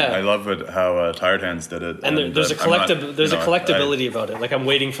awesome. Yeah. I love how Tired Hands did it. and there's a I'm not- there's you a know, collectability about it. Like I'm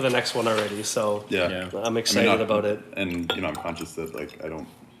waiting for the next one already. So Yeah. I'm excited about it. And I'm conscious that like I don't.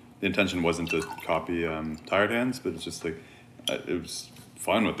 The intention wasn't to copy Tired Hands, but it's just like it was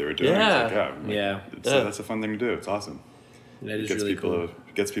fun what they were doing. Yeah. It's like, Yeah. That's a fun thing to do. It's awesome. That It is gets really people cool.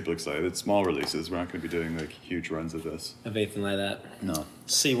 it gets people excited. It's small releases. We're not going to be doing like huge runs of this. Of anything like that. No.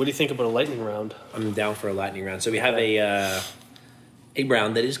 See, what do you think about a lightning round? I'm down for a lightning round. So we have a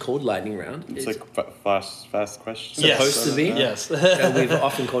round that is called lightning round. It's like fast questions. Yes. supposed to be. Yes. We've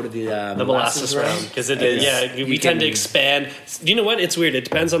often called it the The molasses round because it is. Yeah, we You tend to can- expand. You know what? It's weird. It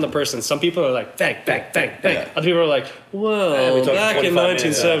depends on the person. Some people are like bang, bang, bang, bang. Yeah. Other people are like, well, we talked back in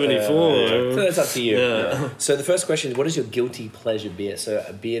 45 minutes, 1974. So that's up to you. Yeah. So the first question is, what is your guilty pleasure beer? So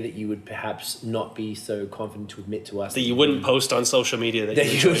a beer that you would perhaps not be so confident to admit to us That you wouldn't post on social media that, that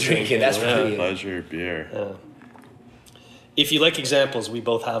you you were enjoy drinking. That's Yeah. pretty. Pleasure beer. If you like examples, we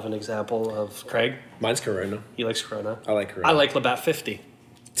both have an example of Craig. Mine's Corona. He likes Corona. I like Corona. I like Labatt 50.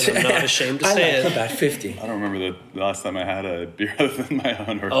 And I'm not ashamed to I say like it. about 50. I don't remember the last time I had a beer other than my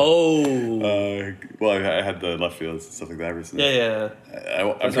own. Or, Oh. well, I had the left fields and stuff like that recently. Yeah.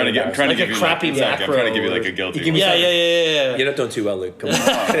 I'm trying to get. I'm trying Like to a give you crappy exactly. I'm trying to give you macro like a guilty. You give me one. Yeah. You're not doing too well, Luke. Come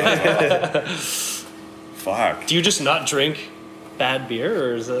on. Fuck. Do you just not drink bad beer,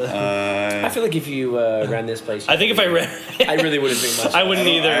 or is it? I feel like if you ran this place, I think if I read, I really wouldn't drink much. I wouldn't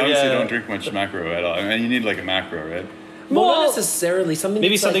either. I honestly Yeah. don't drink much macro at all. I mean, you need like a macro, right? Well, Well, not necessarily something.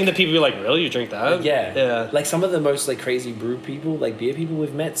 Maybe that's something like, that people be like, really, you drink that? Yeah. Like some of the most like crazy brew people, like beer people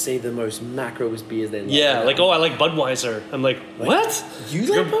we've met, say the most macroest beers they love. Yeah, like, oh, I like Budweiser. I'm like, what? You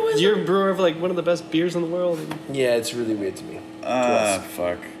like Budweiser? You're a brewer of like one of the best beers in the world. Yeah, it's really weird to me.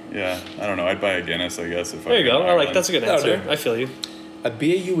 Fuck. Yeah. I don't know. I'd buy a Guinness, I guess. If There you I go. I like that's a good That'll answer. do. I feel you. A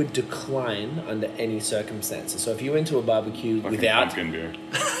beer you would decline under any circumstances. So if you went to a barbecue without, pumpkin beer.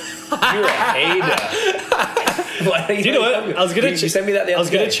 you're a hater. Why Do you know what? I was gonna. You sent me that the I was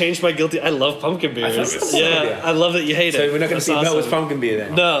other gonna day. change my guilty. I love pumpkin beers. thought it was Yeah, beer. I love that you hate it. So we're not going to That's see Bell's awesome. pumpkin beer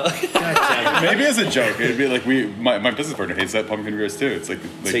then. No. Maybe as a joke, it'd be like my business partner hates that pumpkin beers too. It's like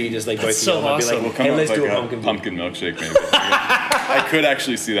So you just like both so of you might be awesome. like, we'll come hey, up let's with do like a pumpkin beer. milkshake maybe. I could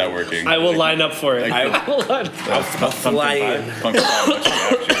actually see that working. I will line up for it. I- I will line up. I'll fly in. Pumpkin pie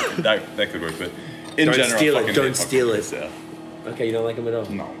milkshake, actually, that could work, but in Don't general, steal it, I fucking don't hate steal pumpkin it. beers, yeah. Okay, you don't like them at all?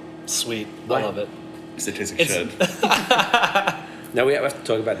 No, Sweet. Why? I love it. it's a tasting It's- shit. No, we have to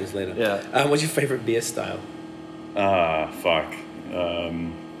talk about this later. Yeah. What's your favorite beer style? Fuck.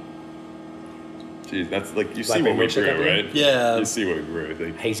 Geez, that's like you see Like what we milkshake brew, beer? right? Yeah. You see what we brew.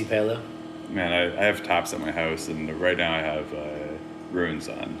 Like, Hazy Pale Ale? man, I have taps at my house, and right now I have Ruins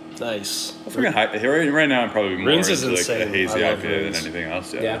on. Nice. Freaking high, right now I'm probably more Ruins into is like a insane. hazy I love IPA Ruins. than anything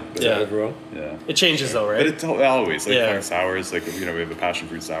else. Yeah. But, Yeah. Overall? yeah. It changes though, right? But it's always like Yeah. fucking sours. Like we have a passion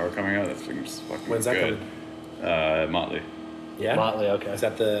fruit sour coming out. That's fucking When's that good. Motley. Yeah? Motley, okay. Is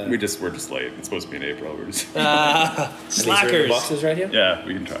that the... We're just late. It's supposed to be in April. We're just Are these are in the Slackers. boxes right here? yeah.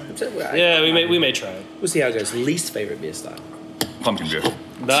 We can try it. So, Yeah, we may try it. We'll see how it goes. Least favorite beer style. Pumpkin beer.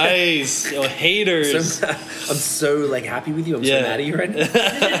 Nice. Yo, haters. So, I'm so like happy with you. I'm so Yeah. mad at you right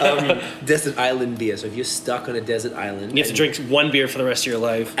now. Desert island beer. So if you're stuck on a desert island, You have to drink one beer for the rest of your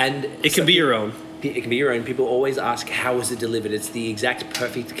life. and It can be your own. It can be your own. People always ask, "How is it delivered?" It's the exact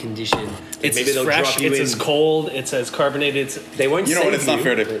perfect condition. It's Maybe as they'll fresh. drop you It's in. as cold. It's as carbonated. It's They won't. You know what? save It's not you,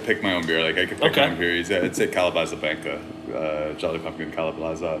 fair to but- pick my own beer. Like I could pick Okay. my own beer. I'd say Calabaza Blanca, Jolly Pumpkin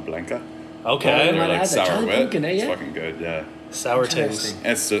Calabaza Blanca. okay. Oh, They're like have that. sour Jolly wit. Pumpkin, It's yeah? fucking good. Yeah. Sour tins. Interesting.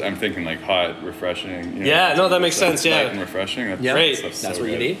 And it's I'm thinking like hot, refreshing. You know, Yeah, no, that it's makes like sense, yeah. light and refreshing. That's, Yeah. Great. stuff's That's so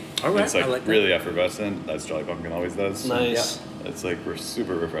what you good. need. All right, It's like, I like that. really effervescent. That's Jolly Pumpkin always does. Nice. It's like we're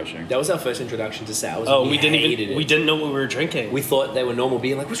super refreshing. That was our first introduction to sours. Oh, and we didn't hated even. it. We didn't know what we were drinking. We thought they were normal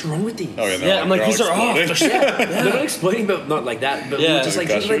beer. Like, what's wrong with these? Oh yeah, they're Yeah, all- I'm like, they're all these are off. exploding. They're They're not exploding, but not like that. But we Yeah. were just like,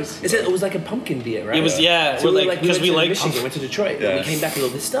 Gushers. it was like a pumpkin beer, right? It was yeah. So we're like we because went we to like. Michigan, went to Detroit, and Yeah. we came back with all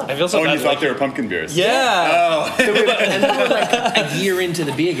this stuff. I feel so Oh, and bad. you thought like, they were pumpkin beers? yeah. and we were like a year into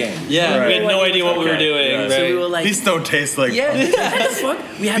the beer game. Yeah. Right. We had no idea what we were Okay. doing. Yeah. Right? So we were like, These don't taste like. yeah, what the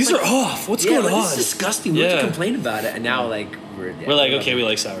fuck? We had These like, are off. What's yeah, going like, on? This is disgusting. We had Yeah. to complain about it, and now like We're like, okay, we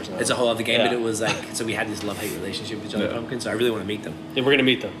like sours now. It's a whole other game, Yeah. but it was like so we had this love-hate relationship with Jolly Yeah. Pumpkin. So I really want to meet them. Yeah, we're gonna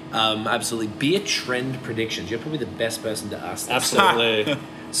meet them. Absolutely, beer trend predictions. You're probably the best person to ask. This. Absolutely.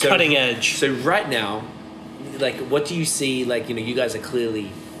 So- Cutting edge. So right now, like, what do you see? Like, you guys are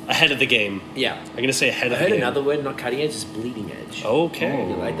clearly, Ahead of the game. yeah. I'm gonna say ahead I of the heard game. another word, not cutting edge, is bleeding edge. Okay.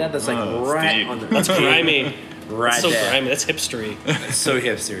 You like that? That's like Oh, right deep. on the. That's grimy. Right so there. grimy. That's hipstery. So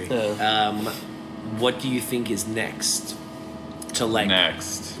hipstery. Yeah. What do you think is next? To like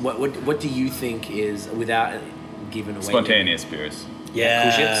Next, what do you think is, without giving away spontaneous beers. Yeah,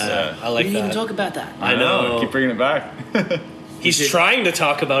 Cool ships? I We like didn't even that. talk about that. I know. Keep bringing it back. He's should- trying to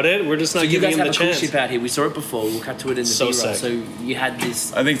talk about it. We're just not So you giving guys him have the a cool chance. ship out here. We saw it before. We'll cut to it in the So B-roll. sick. So you had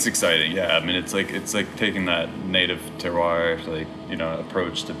this. I think it's exciting. Yeah, I mean, it's like taking that native terroir, like, you know,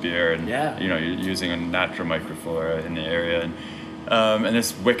 approach to beer, and Yeah. you know, you're using a natural microflora in the area, and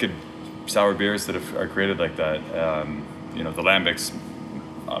there's wicked sour beers that are created like that. You know, the lambics,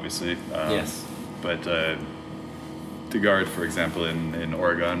 obviously. Yes. But DeGard, for example, in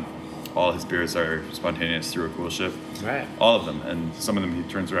Oregon, all his beers are spontaneous through a cool ship. Right. All of them, and some of them he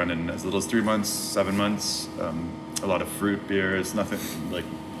turns around in as little as 3 months, 7 months. A lot of fruit beers, nothing like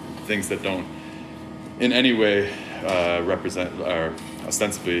things that don't in any way represent or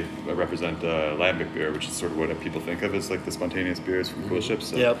ostensibly represent lambic beer, which is sort of what people think of as like the spontaneous beers from cool ships.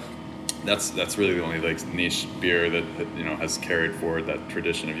 So Yep. that's really the only like niche beer that you know has carried forward that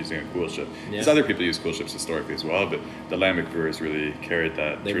tradition of using a cool ship. Because Yeah. other people use cool ships historically as well, but the lambic brewers really carried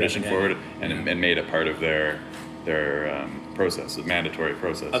that They tradition replicated forward it. and made it part of their process, a mandatory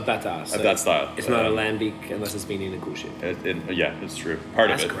process Of that style. Of that style. It's not a lambic unless it's been in a cool ship. Yeah, it's true. Part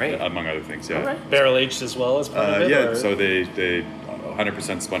That's of it, great. among other things. Yeah. All right. Barrel aged as well as part of it. Yeah, or- so they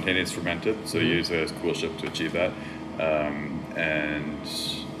 100% spontaneous fermented, so Mm-hmm. you use a cool ship to achieve that, and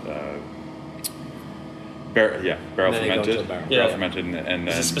barrel And then they go fermented, into a barrel. Yeah. fermented, and then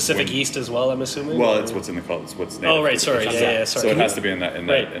Is it specific when- yeast as well? I'm assuming. Well, or- it's what's in the it's what's native. Oh, right, to the sorry, process. yeah, sorry. So it has to be in that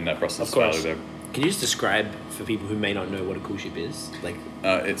Right. in that Brussels Of course. style there. Can you just describe for people who may not know what a cool ship is? Like,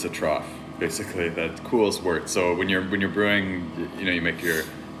 It's a trough, basically, that cools wort. So when you're brewing, you know, you make your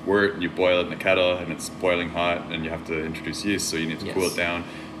wort and you boil it in a kettle, and it's boiling hot, and you have to introduce yeast, so you need to cool Yes. it down.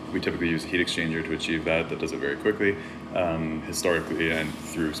 We typically use a heat exchanger to achieve that. That does it very quickly. Historically, and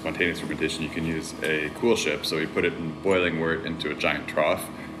through spontaneous fermentation, you can use a cool ship. So you put it in boiling wort into a giant trough.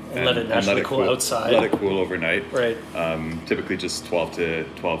 And let it naturally cool outside. Let it cool overnight. Right. Typically just 12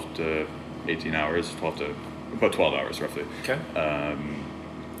 to 18 hours, about 12 hours roughly. okay.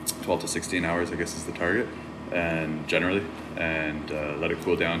 12 to 16 hours, I guess, is the target, and generally, and let it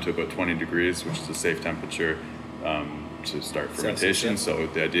cool down to about 20 degrees, which is a safe temperature to start fermentation. Celsius,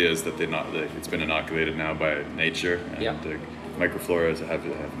 So the idea is that it's been inoculated now by nature, and Yeah. the microfloras have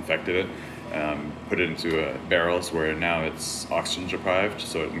infected it. Put it into barrels where now it's oxygen deprived,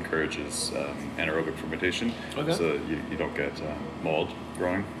 so it encourages anaerobic fermentation, Okay. so that you don't get mold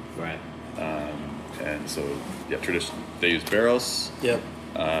growing. Right. And so, yeah, they use barrels. Yep.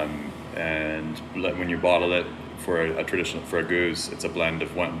 And when you bottle it for a goose, it's a blend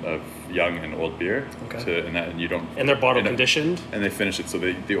of young and old beer. Okay. And you don't. And they're bottle and it- conditioned. And they finish it so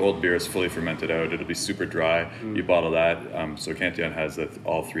the old beer is fully fermented out. It'll be super dry. You bottle that. So Cantillon has that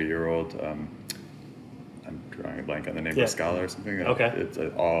all 3-year-old. I'm drawing a blank on the name, Yeah. Scala or something. Okay. It's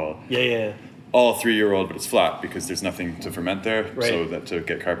all Yeah. all 3-year-old, but it's flat because there's nothing to ferment there. Right. So that to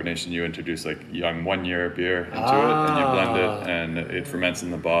get carbonation, you introduce like young 1-year beer into it, and you blend it, and it ferments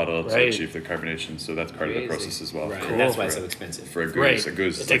in the bottle to Right. achieve the carbonation. So that's part of the process as well. Right. For- And that's why for- it's so expensive. For a goose, Right. a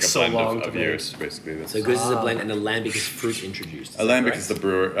goose It is like takes a so blend long to of make. years, basically. That's, So goose is a blend, and a lambic is fruit introduced. Alembic is the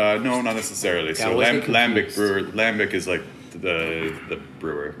brewer. No, not necessarily. So always get lambic confused. brewer. Lambic is like the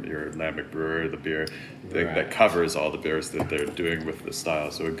brewer, your lambic brewer, the beer Right. that covers all the beers that they're doing with the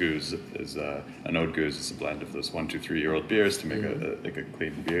style. So a goose is an oud goose is a blend of those 1, 2, 3-year-old beers to make a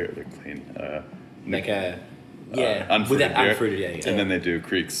clean beer, Like a unfruited without beer. unfruited, yeah. And then they do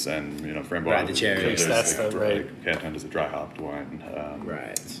creeks and framboise. Right, the cherries. There's, That's the- right. Like, Canton does a dry hopped wine.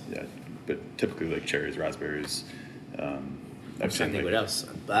 Right. Yeah, but typically like cherries, raspberries. I'm I've trying seen to think like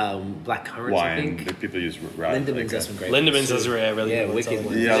what else. Black currants, I wine. think. People use Lindemans has some great Lindemans ones, is too. really Yeah, good ones. wicked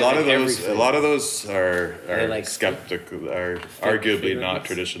ones. Yeah, a lot of Every those. A flavor. lot of those are like skeptical. Are arguably flavor not mix?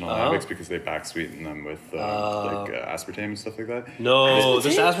 traditional Uh-huh. lambics because they back sweeten them with aspartame and stuff like that. No,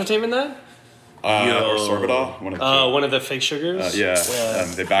 there's aspartame in that? Or sorbitol. One of the two. One of the fake sugars? Yeah,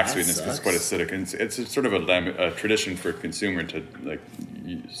 they back That sweeten it because it's quite acidic, and it's a sort of a tradition for a consumer to like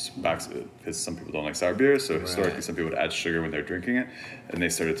use back because some people don't like sour beer, so historically some people would add sugar when they're drinking it, and they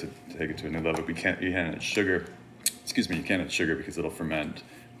started to take it to a new level. You can't add sugar. Excuse me, you can't add sugar because it'll ferment.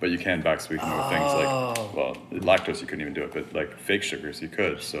 But you can back sweeten with things like, well, lactose you couldn't even do it, but like fake sugars you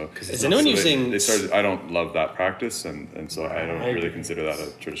could. So Is anyone using- They started. I don't love that practice, and so I don't really agree. consider that a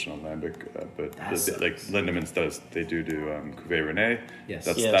traditional lambic. But That like Lindemans does, they do Cuvée Rene. Yes.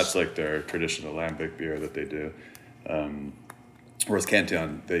 That's Yes. that's like their traditional lambic beer that they do. Whereas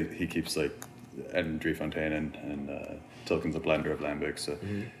Cantillon, he keeps like and Driefontein and Tilken's a blender of lambic. So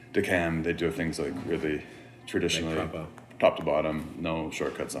Decam, they do things like really traditionally, Like proper. top to bottom, no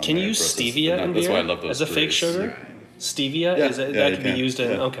shortcuts on. Can you there. use Process- stevia in That's beer why I love those as a fake brews. sugar? Stevia Yeah, is it, yeah, that you can be can. used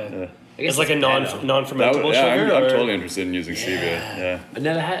in Yeah, okay. yeah. I guess It's like a it's better. non-fermentable sugar. I'm or- totally interested in using stevia. Yeah, I've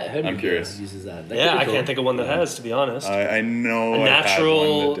never heard I'm of curious. uses that. Yeah, I can't think of one that has, to be honest. I know A I had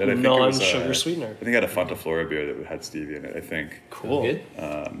natural, one that did. I think it was, non-sugar sweetener. I think I had a Fanta Flora beer that had stevia in it. I think. Cool. Good.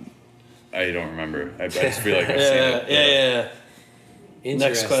 I don't remember. I just feel like I've seen Yeah, it. yeah. Next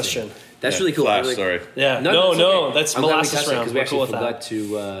Interesting. question. That's Yeah, really cool. Flash, Like- sorry. Yeah. No, No, okay. that's I'm glad we molasses touched that round. because we We're actually cool with forgot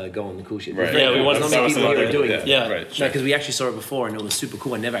that. to go on the cool shit. Right. Yeah, we wanted Not to- many that people was were the- doing it. Yeah. Right. No, Sure. because we actually saw it before and it was super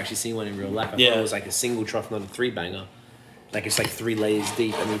cool. I never actually seen one in real life. I Yeah. thought it was like a single trough, not a 3-banger. Like it's like 3 layers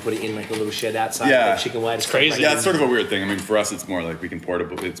deep, and we put it in like a little shed outside. Yeah. Like chicken wire. It's crazy. Yeah, it's sort of a weird thing. I mean, for us, it's more like we can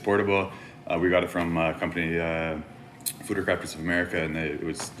portable. It's portable. We got it from a company, Food or Crafters of America, and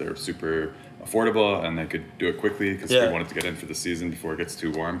they're super affordable, and they could do it quickly because Yeah. we wanted to get in for the season before it gets too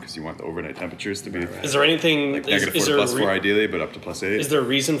warm because you want the overnight temperatures to be Is there anything? like is, negative is 4 there to a +4 ideally, but up to +8. Is there a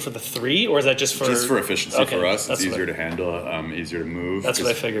reason for the 3, or is that just for Just for efficiency Okay, for us, that's it's what easier to handle, easier to move. That's what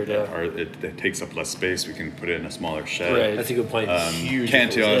I 'cause figured, yeah. it takes up less space. We can put it in a smaller shed. Right. That's a good point. Huge.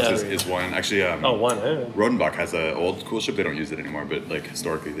 Cantillons Yeah. is one. Actually, Oh, one. Rodenbach has an old cool ship. They don't use it anymore, but like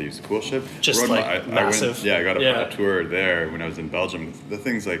historically they used a cool ship. Just, like, massive. I got Yeah. a tour there when I was in Belgium. The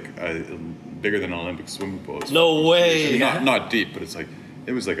thing's like bigger than an Olympic swimming pool. It's No way. Not deep, but it's like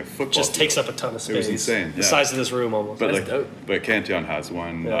it was like a football. Just takes field. up a ton of space. It was insane. The yeah. size of this room almost. But That's like, dope. but Cantillon has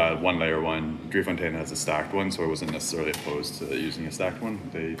one, Yeah. one layer one. Driefontein has a stacked one, so I wasn't necessarily opposed to using a stacked one.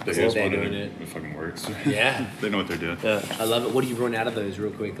 They Cool. use They're one and doing it it. fucking works. Yeah. They know what they're doing. yeah. I love it. What do you run out of those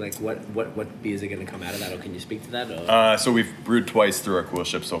real quick? Like what beers are going to come out of that, or can you speak to that? Or? So we've brewed twice through our cool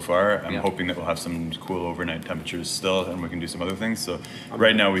ship so far. I'm Yeah. hoping that we'll have some cool overnight temperatures still, and we can do some other things. So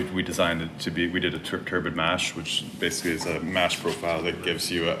right now we designed it to be. We did a turbid mash, which basically is a mash profile that gives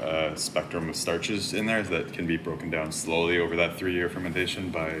you a spectrum of starches in there that can be broken down slowly over that 3-year fermentation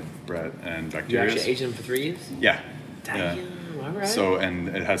by Brett and You bacteria. actually aged them for 3 years? Yeah. Damn. Yeah. All right. So and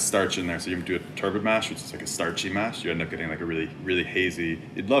it has starch in there. So you do a turbid mash, which is like a starchy mash. You end up getting like a really, really hazy.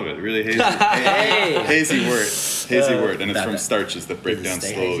 You'd love it. Really hazy, hazy word, and it's from starches that break Does it down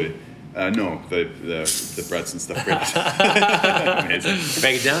stay slowly. hazy? No, the breads and stuff break down. Amazing.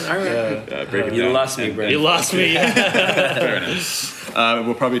 break it down. All right. Break it You down. lost me, bro. You lost me. Fair enough.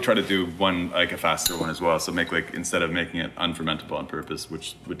 We'll probably try to do one like a faster one as well. So make like instead of making it unfermentable on purpose,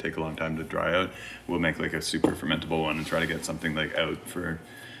 which would take a long time to dry out, we'll make like a super fermentable one and try to get something like out for.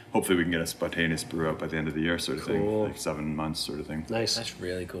 Hopefully, we can get a spontaneous brew out by the end of the year, sort of thing, Cool. like 7 months, sort of thing. Nice. That's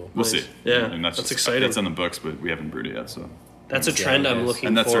really cool. We'll Nice. see. Yeah, and that's just- exciting. That's on the books, but we haven't brewed it yet. So, That's a trend I'm looking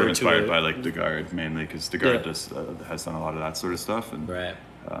and that's sort of forward inspired to. by like Degard mainly, because Degard Yeah. has done a lot of that sort of stuff, and Right.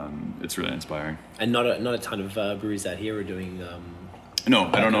 it's really inspiring. And not a ton of breweries out here are doing. No,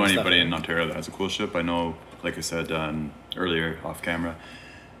 I don't know kind of stuff, anybody right? in Ontario that has a cool ship. I know, like I said earlier off camera.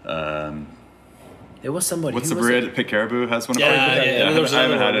 There was somebody. What's who the was brewery? it? Pit Caribou has one. Yeah, of yeah, I there was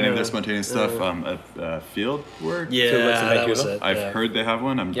haven't another had one, any of yeah. their spontaneous stuff. Field Word. Yeah, Phil Weston that was Vancouver? it. I've yeah. heard they have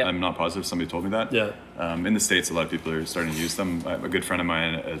one. Yep. I'm not positive. Somebody told me that. Yeah. In the States, a lot of people are starting to use them. A good friend of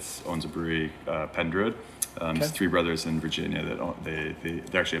mine owns a brewery, Pendruid. There's 3 brothers in Virginia that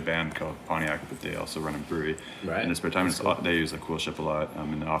they're actually a band called Pontiac, but they also run a brewery. Right. In their spare time, they use a cool ship a lot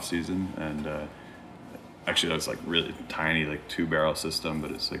in the off season, and actually that's like really tiny, like 2-barrel system,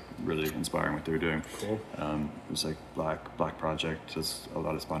 but it's like really inspiring what they're doing. Cool. It's like Black Project does a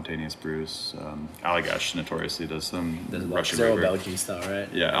lot of spontaneous brews. Allagash notoriously does them. There's a lot. Russian They're all River. Belgian style, right?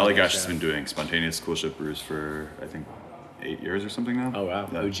 Yeah, Allagash has been doing spontaneous cool ship brews for I think 8 years or something now. Oh wow.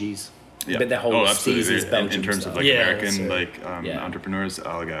 Yeah. OGs. Yeah. But the whole absolutely. Steez is In Belgian terms style. of like Yeah, American so- Yeah. entrepreneurs,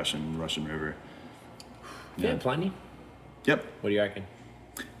 Allagash and Russian River. Yeah, Pliny. Yep. What do you reckon?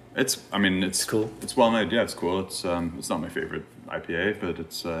 It's cool. It's well made. Yeah, it's cool. It's not my favorite IPA, but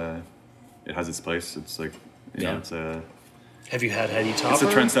it has its place. It's like you Yeah. know, it's a Have you had Heady Topper? it's a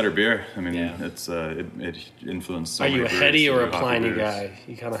trendsetter beer. I mean, Yeah. it influenced. So Are you many a brewers, Heady or a hoppy Pliny brewers. guy?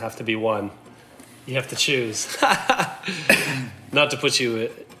 You kind of have to be one. You have to choose. Not to put you,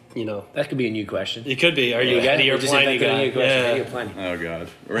 That could be a new question. it could be. Are you a Yeah, Heady or we'll just say Pliny that could be a guy? new question. Heady Yeah. or Pliny? Oh god!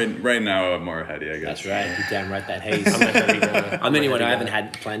 Right now I'm more heady, I guess. That's right. You're damn right. That haze. I'm a Heady guy. I'm anyone. I Heady haven't guy.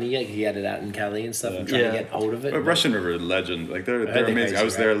 had Pliny yet. He had it out in Cali and stuff. I'm trying Yeah. to get hold of it. But Russian River legend, like they're they're amazing. crazy, I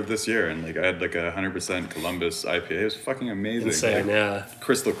was right? there this year, and like I had like 100% Columbus IPA. It was fucking amazing. Insane, like, yeah.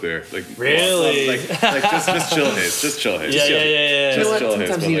 crystal clear. Like Really? like just chill haze, just chill haze. Yeah, Just yeah, chill- yeah, yeah. You know what? chill haze,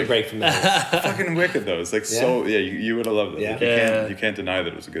 Sometimes but, you need a like, break from that. Fucking wicked though. It's like so. Yeah, you would have loved it. Yeah. Like, Yeah. you can't deny that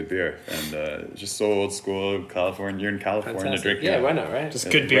it was a good beer, and it's just so old school California. You're in California Fantastic. drinking. Yeah, it. why not, right? Just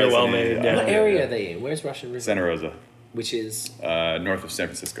good beer, well made. Resiny, Yeah. What area are they in? Where's Russian River? Santa Rosa, Which is north of San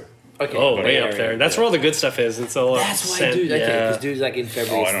Francisco. Okay. Oh, Bay way up Area. there. That's where all the good stuff is. It's all That's why, sand- dude. Okay, yeah. because dude's like in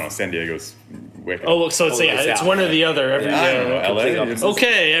February. Oh, I don't know. San Diego's wicked. Oh, so it's Oh, yeah, it's it's out, one or yeah. the other. Every I don't know. complete LA. opposite.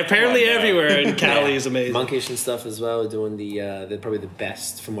 Okay, apparently Come on, man. everywhere in Cali is amazing. Monkish and stuff as well. Doing they're probably the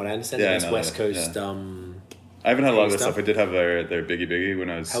best from what I understand. Yeah, That's no, West Coast. yeah. I haven't had a lot of Hey, this stuff. I did have their Biggie Biggie when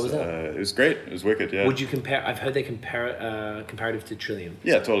I was. How was that? It was great. It was wicked. Yeah. Would you compare? I've heard they compare comparative to Trillium.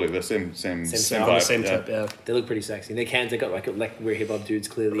 Yeah, totally. The same style. On the vibe. same yeah. tip, yeah. They look pretty sexy. They got like we're hip hop dudes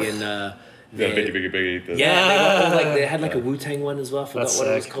clearly in. Yeah, they- Biggie Biggie Biggie. The- Yeah, they, got all, like they had like a Wu-Tang one as well. I forgot That's what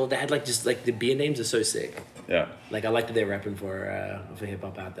it was sick. called. They had like just like the beer names are so sick. Yeah. Like I like that they're rapping for hip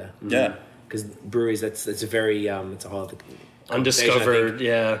hop out there. Yeah. Because breweries, that's a very it's a whole other conversation, I Undiscovered, think.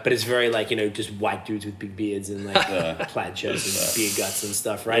 yeah. But it's very like just white dudes with big beards and like plaid shirts and beer guts and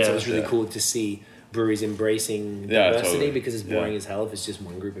stuff, right? So Yeah. it's really Yeah. cool to see breweries embracing Yeah, diversity totally. because it's boring Yeah. as hell if it's just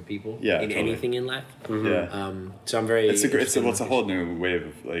one group of people Yeah, in totally. anything in life. Yeah. So I'm very. It's interested in a that. whole new wave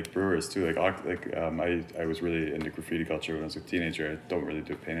of like brewers too. I was really into graffiti culture when I was a teenager. I don't really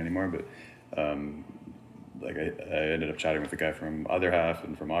do paint anymore, but I ended up chatting with a guy from Other Half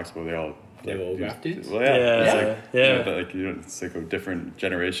and from Oxbow. They were all graph dudes? Well, yeah, Yeah. it's like, Yeah. it's like a different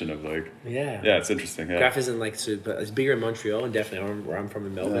generation of like. Yeah. Yeah, it's interesting. Yeah. Graph isn't like super. It's bigger in Montreal and definitely where I'm from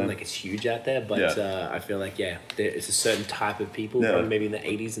in Melbourne. Yeah. Like it's huge out there, but Yeah. I feel like it's a certain type of people, Yeah. probably maybe in the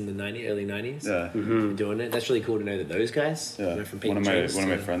 '80s and the '90s, early '90s, Yeah. doing it. That's really cool to know that those guys. Yeah. From One of Peyton Jones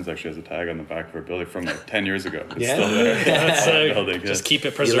my to- friends actually has a tag on the back of her building from like 10 years ago. It's Yeah? still there. That's On the sick. building, yeah. Just keep it,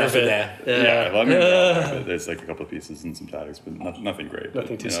 You preserve left it it. there. Yeah, well, I mean, there's like a couple of pieces and some tags, but nothing great.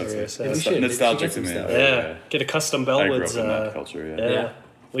 Nothing too it's serious, like yeah. We should. nostalgic We to should me. get some stuff. Yeah. Get a custom I grew up Bellwoods. in that culture. Yeah. Yeah. Yeah.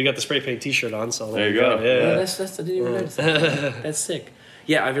 We got the spray paint T-shirt on, so There you go. Oh, Yeah. that's I didn't even notice that. That's sick.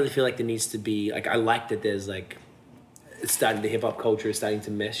 Yeah, I really feel like there needs to be like I like that there's like it's starting the hip hop culture is starting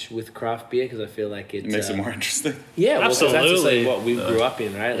to mesh with craft beer because I feel like It makes it more interesting. Yeah, well, 'cause that's just Absolutely. like what we grew up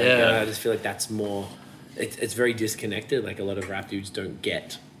in, right? Like, Yeah. I just feel like that's more. It's very disconnected. Like a lot of rap dudes don't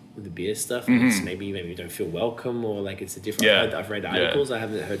get the beer stuff. It's maybe you don't feel welcome or like it's a different. Yeah. I've read Yeah. articles. I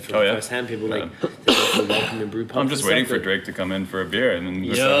haven't heard from Oh, yeah. firsthand. People like they don't feel welcome in brew pubs. I'm just and waiting stuff, for Drake to come in for a beer and then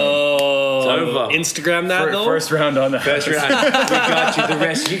Yo, over. Instagram that though. first round on that. First round, we got you. The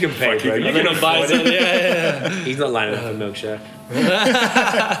rest you can pay, bro. I'm gonna buy some. Yeah. He's not lining up for Milkshake.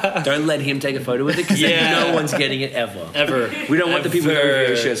 Don't let him take a photo with it because Yeah. no one's getting it ever. Ever. We don't want the people with Ever.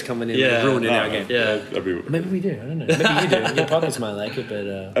 OVO shirts coming in Yeah. and ruining our No, game. Yeah. that'd be- Maybe we do. I don't know. Maybe you do. Your pockets might like it,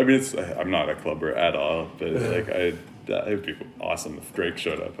 but I mean, I'm not a clubber at all, but like it'd be awesome if Drake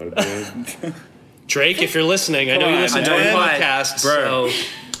showed up. I'd do Drake, if you're listening, I know Come you on, listen to I our know you might. podcast, Bro. so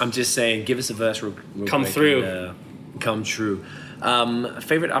I'm just saying, give us a verse real Come quick through. and, come true.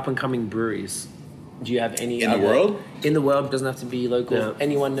 Favorite up and coming breweries? Do you have any In the other- world? In the world, doesn't have to be local. Yeah.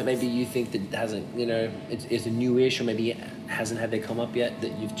 Anyone that maybe you think that hasn't, it's a newish or maybe hasn't had their come up yet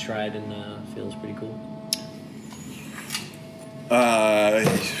that you've tried and feels pretty cool.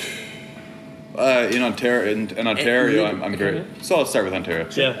 In Ontario, I'm very. okay. So I'll start with Ontario.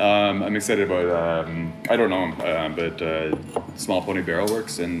 Yeah. I'm excited about. I don't know him, but Small Pony Barrel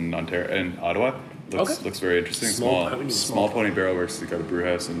Works in Ontario in Ottawa looks very interesting. Small Pony Barrel Works. They got a brew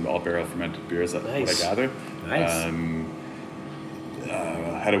house and all barrel fermented beers. That's what I Nice. gather. Nice.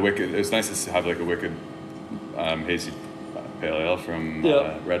 Had a wicked. It was nice to have like a wicked hazy pale ale from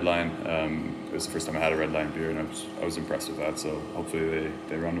Yeah. Redline. It was the first time I had a Redline beer, and I was impressed with that. So hopefully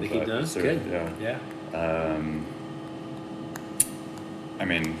they run with They keep that. those? So, Good. Yeah. Yeah. I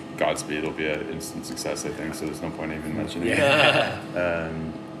mean, Godspeed will be an instant success, I think. So there's no point even mentioning it. Yeah.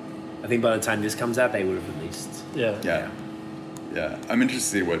 I think by the time this comes out, they would have released. yeah. Yeah. I'm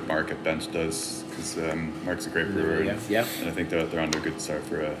interested to see what Mark at Bench does because Mark's a great brewer. Yeah. And I think they're on to a good start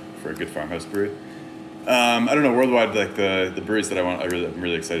for a good farmhouse brewery. I don't know, worldwide, like the breweries that I'm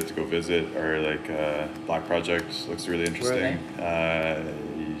really excited to go visit are like Black Project looks really interesting.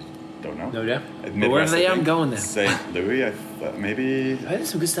 Don't know. No doubt. Midwest, But wherever they I are, I'm think. going there. St. Louis, maybe. I heard there's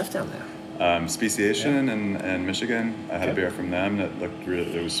some good stuff down there. Speciation in Michigan. I had a Okay. beer from them that looked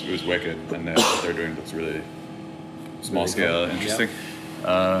really. It was wicked, and what they're doing looks really small Really scale, cool. interesting.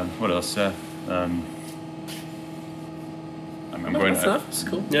 What else? I'm going. That's enough. It's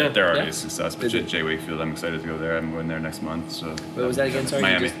cool. Yeah. They're already Yeah. a success, but Is it- Jay Wakefield, I'm excited to go there. I'm going there next month. So Where was that again? Sorry,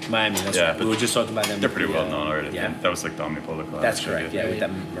 Miami. Miami. That's Yeah, right. We but were just talking about them. They're with pretty the, well known already. Yeah, That was like the Omnipolar Collab. that's correct. Yeah, with that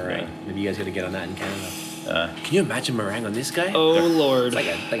meringue. Yeah. Maybe you guys got to get on that in Canada. Can you imagine meringue on this guy? Oh Lord.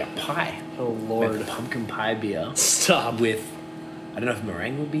 It's like a pie. Oh Like Lord. pumpkin pie beer Stop. with. I don't know if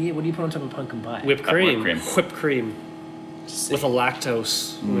meringue would be it. What do you put on top of pumpkin pie? Whipped cream. cream. Whipped cream. Sick. With a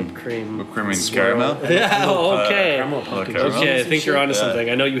lactose whipped cream. Whipped cream and swirl. caramel? Yeah, oh, okay. Caramel pumpkin. caramel. Okay, I Some think you're shit. onto Yeah. something.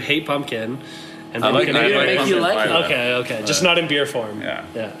 I know you hate pumpkin, And I then like you it. can Maybe make it'll make you like it. Okay. Just not in beer form. Yeah.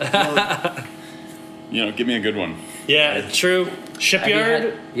 Yeah. Give me a good one. Yeah, true. Shipyard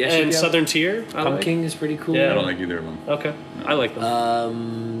had- yeah, and Shipyard. Southern Tier. I like. Pumpkin is pretty cool. Yeah. I don't like either of them. Okay. I like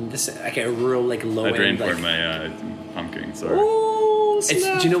them. This a real like low I end. drained Like, for my pumpkin. Sorry. Ooh, do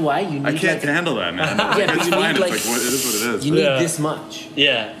you know why you need? I can't like, handle that, man. Yeah, but It's you fine. need, It's like, it is what it is. You need Yeah. this much.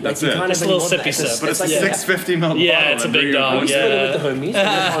 Yeah. That's you it. can't Just a have little any more sippy than that. sip. But it's a like 650 ml Yeah, bottle. it's a and big bring it dog, home. We split it with Yeah. the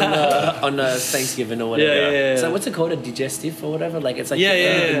homies on Thanksgiving or whatever. Yeah. So what's it called? A digestive or whatever? Like it's like Yeah, the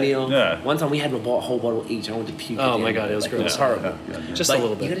end of yeah. the meal. Yeah. One time we had a whole bottle each. I wanted to puke. Oh at the my end God, of it was Like, gross. It was horrible. Just Like, a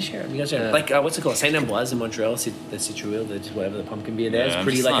little You bit. gotta share them. You gotta share them. Yeah. Like what's it called? Saint Ambroise in Montreal, the Citruel, whatever the pumpkin beer there. Yeah, It's I'm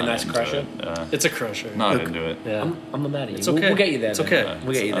pretty just like a not nice into crusher. it. Yeah. It's a crusher. Not into it. Yeah. I'm not mad at you. It's We'll- okay. We'll get you there. It's then. okay.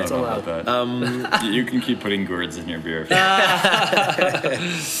 We'll get you I there. don't know about that. You can keep putting gourds in your beer. I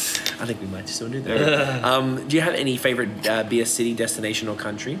think we might still do that. Do you have any favorite beer city, destination, or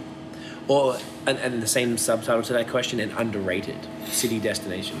country? Or, and the same subtitle to that question, an underrated city,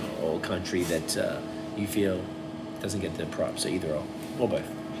 destination, or country that you feel doesn't get the props, either or both?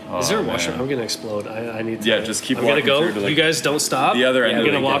 Is there a Oh, washer? man. I'm gonna explode. I need to. Yeah, just keep I'm gonna walking go. through to, like, you guys don't stop. the other end I'm of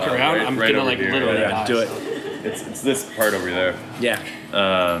gonna the walk gate, around. right- I'm right gonna over like here. literally Yeah, die. do it. It's this part over there. Yeah.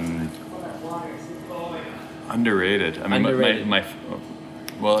 Underrated. I mean, Underrated.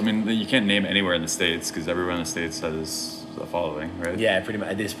 well, I mean, you can't name anywhere in the States because everyone in the States has a following, right? Yeah, pretty much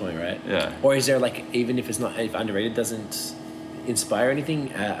at this point, right? Yeah. Or is there like, even if it's not, if underrated doesn't inspire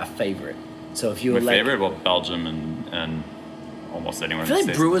anything, a favorite? So if you My were like, favorite, well, Belgium and almost anywhere I in feel the like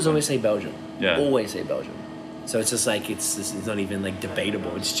States. brewers always say Belgium. Yeah. Always say Belgium. So it's just like it's not even like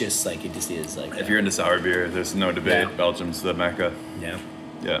debatable. It's just like it just is like. If you're into sour beer, there's no debate. Yeah. Belgium's the mecca. yeah.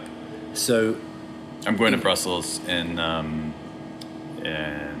 Yeah. So I'm going to Brussels in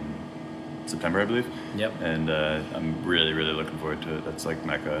September, I believe. Yep. And I'm really, really looking forward to it. That's like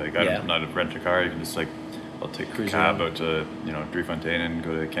mecca. Like, Yeah. I'm not a rent a car. You can just like, I'll take a Cruise cab around. out to Driefontein and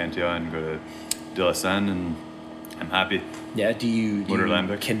go to Cantillon and go to De La Seine, and I'm happy. yeah, do you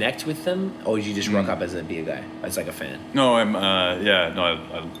Motorlambic. connect with them, or you just rock up as a beer guy, as like a fan? No, I'm. I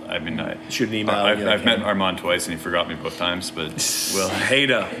mean, I Shoot an email, I've you're like, met hey. Armand twice, and he forgot me both times. But well,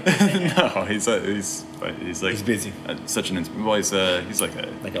 Hater. no, he's like He's busy. Such an he's like a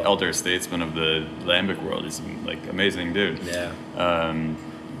Like a- elder statesman of the lambic world. He's like amazing dude. Yeah.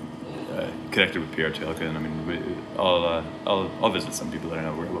 Connected with Pierre Tilken. I mean, I'll visit some people that I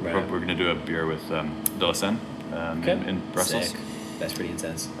know. Right. We're gonna do a beer with De La Seine in Brussels. Sick. That's pretty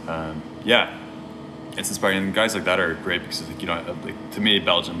intense. Yeah, it's inspiring. And guys like that are great because, like, to me,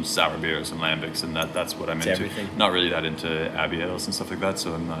 Belgium's sour beers and lambics, and that's what I'm It's into. everything. Not really that into Abbey Ales and stuff like that,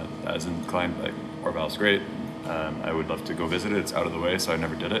 so I'm not as inclined. Like, Orval's great. I would love to go visit it. It's out of the way, so I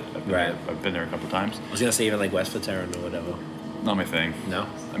never did it. I've been there a couple times. I was gonna say even like West Flatiron or whatever. Not my thing. No.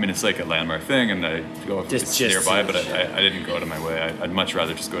 I mean, it's like a landmark thing, and I go if it's Just- nearby, but I didn't go out of my way. I'd much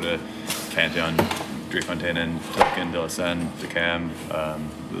rather just go to Cantillon, Driefontein, Tilken, De La Seine, Decam,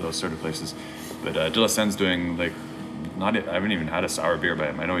 those sort of places. But De La Seine's doing like I haven't even had a sour beer by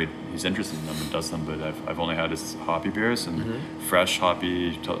him. I know he's interested in them and does them, but I've only had his hoppy beers and fresh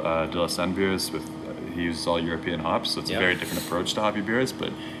hoppy De La Seine beers with. He uses all European hops, so it's Yep. a very different approach to hoppy beers,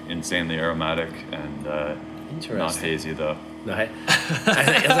 but insanely aromatic and not Interesting. hazy though. No, I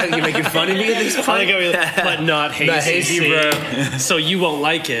was like, you're making fun of me at this point. I think I was, but not hazy, Not hazy, bro. So you won't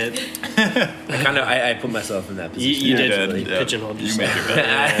like it. I put myself in that position. You did actually. Yeah. pigeonhole You yourself. made your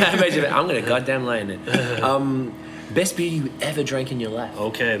bet. I imagine I'm gonna goddamn lie in it. Best beer you ever drank in your life?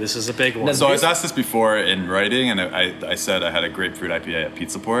 Okay, this is a big one. So I was asked this before in writing, and I said I had a grapefruit IPA at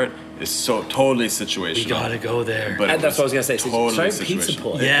Pizza Port. It's so totally situational. You gotta go there. But it That's what I was gonna say. Totally Sorry, Pizza situational.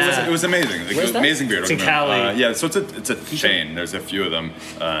 Port. Yeah. It was amazing. Like, it was that? amazing beer. It's don't in get me wrong. Cali. Yeah, so it's a chain. There's a few of them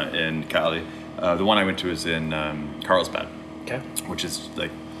in Cali. The one I went to is in Carlsbad, Okay. which is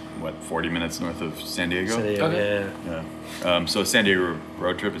like 40 minutes north of San Diego. So, yeah, Okay. yeah. Yeah. So San Diego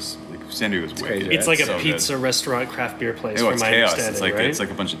road trip is San Diego's wicked. crazy, right? It's like a so good. pizza restaurant craft beer place, Oh, from it's my chaos. understanding, It's like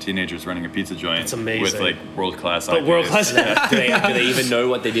right? a bunch of teenagers running a pizza joint. It's amazing. with like world class. But world-class- do they even know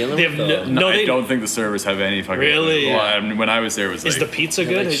what they're dealing They with? have or- no- I they- don't think the servers have any fucking. Really? Well, I mean, when I was there, it was Is like the pizza Yeah,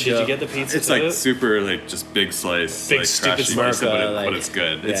 good? like Did sure. you get the pizza? It's to like it? super like just big slice, Big like stupid trashy Smurf, pizza, but like- it's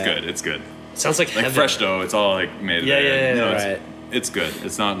good. It's yeah. good. It's good. Sounds like Like heaven. fresh dough. It's all like made. Yeah, there. yeah, You know, yeah. Right. It's good.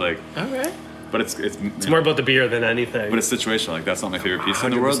 It's not like, All right. but it's It's more about the beer than anything. but it's situational. Like that's not my favorite pizza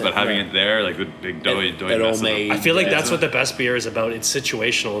in the world. 100%, But having yeah. it there, like with big doughy, It doughy all mess of made- I feel like Yeah. that's what the best beer is about. It's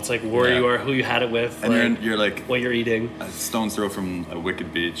situational. It's like where Yeah. you are, who you had it with, And like, you're like what you're eating. a stone's throw from a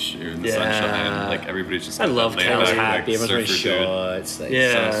wicked beach. You're in the Yeah. sunshine. Like everybody's just. I Like love that laid Cali. back, Happy. like, Everyone's wearing surfer dude. shorts. Like,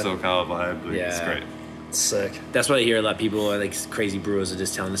 Yeah. SoCal vibe. Like, It's Yeah. great. Sick. That's what I hear a lot. People are like crazy brewers are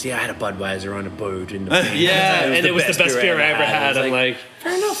just telling us, yeah, I had a Budweiser on a boat. And It was the best beer I ever had. I'm like,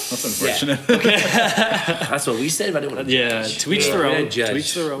 fair enough. That's unfortunate. That's what we said, but I didn't want to judge. to each their We own. don't judge. To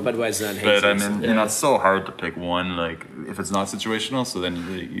each their own. Budweiser and But I Hazy's. mean, you know, it's so hard to pick one. Like, if it's not situational, so then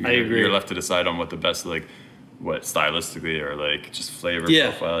I agree. you're left to decide on what the best, like, what stylistically or like just flavor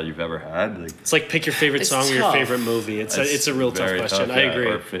profile you've ever had. Like, It's like pick your favorite It's song or your tough. favorite movie. It's a real tough very question. tough, I yeah, agree.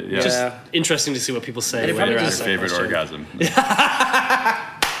 or Just interesting to see what people say And it when probably they're just asked that favorite question. orgasm.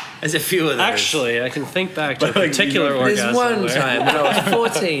 There's a few of those. Actually, I can think back to a like, particular you know, orgasm. There's one where- time when I was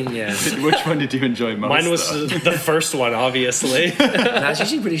 14, yeah. Which one did you enjoy most? Mine was though? the first one, obviously. That's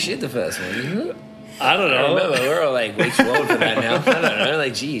usually pretty shit, the first one, isn't it? I don't I know. remember, we're all like way too old for that now. I don't know,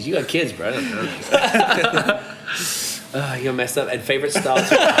 like, geez, you got kids, bro. I don't know. You're messed up. And favorite style?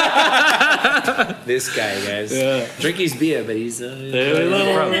 This guy, guys. Yeah. Drink his beer, but he's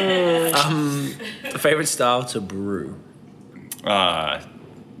favorite style to brew. I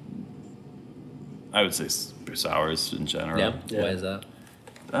would say sours in general. Yeah. Why is that?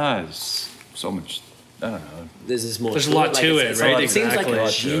 It's so much. I don't know. There's more. There's a lot to it, right? It seems like Exactly. a A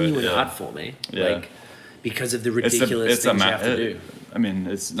lot to it, genuine yeah. art form, eh? Yeah. Like because of the ridiculous things you have to do. I mean,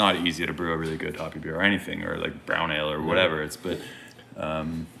 it's not easy to brew a really good hoppy beer or anything, or like brown ale or whatever. It's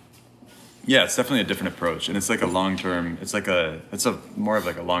yeah, it's definitely a different approach, and it's like a long term. It's a more of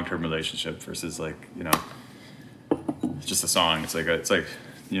like a long term relationship versus like, you know, it's just a song. It's like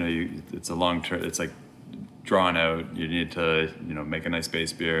you know, it's a long term. It's like drawn out. You need to, you know, make a nice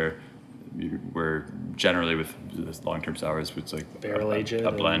base beer. We're generally with long term sours, it's like Barrel aged a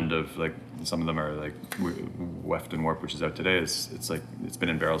and- blend of like, some of them are like Weft and Warp, which is out today. It's like it's been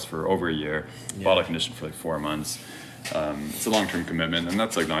in barrels for over a year, bottle conditioned for like 4 months. It's a long term commitment, and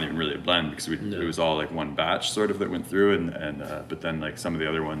that's like not even really a blend because it was all like one batch sort of that went through, and but then like some of the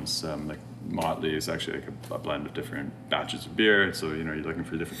other ones, like Motley is actually like a blend of different batches of beer. And so, you know, you're looking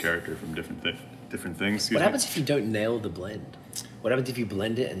for a different character from different things. What happens if you don't nail the blend? What happens if you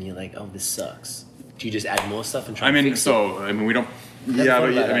blend it and you're like, oh, this sucks? Do you just add more stuff and try I to mean, fix so I mean, we don't. Never Yeah, thought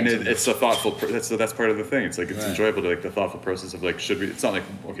but about I mean, that too it's a thoughtful. That's part of the thing. It's like it's enjoyable to like the thoughtful process of like, should we? It's not like,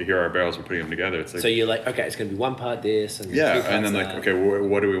 okay, here are our barrels, we're putting them together. It's like, So you're like, okay, it's going to be one part this and yeah, three parts and then like, that. okay,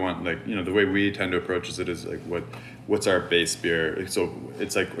 what do we want? Like, you know, the way we tend to approach it is like, what's our base beer? So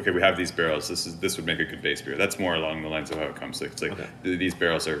it's like, okay, we have these barrels. This would make a good base beer. That's more along the lines of how it comes. Like, it's like these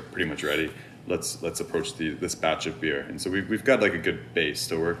barrels are pretty much ready. Let's approach this batch of beer. And so we've got like a good base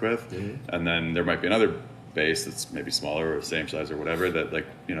to work with, and then there might be another base that's maybe smaller or the same size or whatever that, like,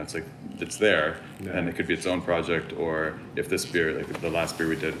 you know, it's like it's there, and it could be its own project. Or if this beer, like the last beer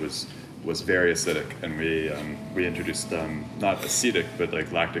we did was very acidic, and we introduced not acetic but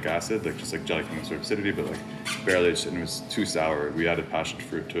like lactic acid, like just like gelatin sort of acidity, but like barrel aged, and it was too sour. We added passion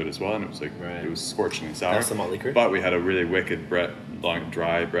fruit to it as well, and it was like it was scorchingly sour. That's the Motley Crew. But we had a really wicked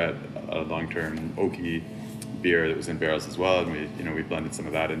dry Brett, long-term oaky beer that was in barrels as well, and we blended some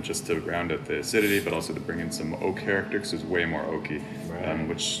of that in just to round out the acidity, but also to bring in some oak character, because it was way more oaky,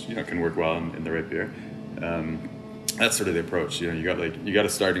 which, you know, can work well in the right beer. That's sort of the approach. You know, you got a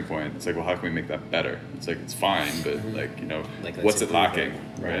starting point. It's like, well, how can we make that better? It's like, it's fine, but like, you know, Like, let's what's it improve lacking,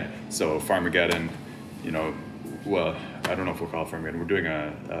 it. right? So Farmageddon, you know, well, I don't know if we'll call it Farmageddon. We're doing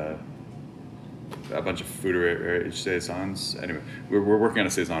a bunch of food or saisons. Anyway, we're working on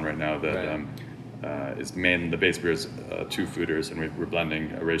a saison right now that is the base beer is 2 fooders, and we're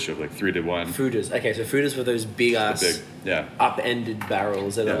blending a ratio of like 3 to 1. Fooders. Okay, so fooders were those big ass upended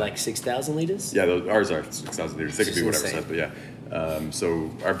barrels that are like 6,000 liters? Yeah, ours are 6,000 liters. They could be whatever size, but yeah. So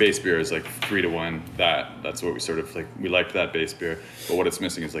our base beer is like 3 to 1. That's what we sort of like. We liked that base beer, but what it's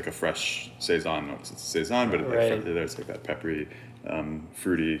missing is like a fresh saison. No, it's a saison, but there's like that peppery,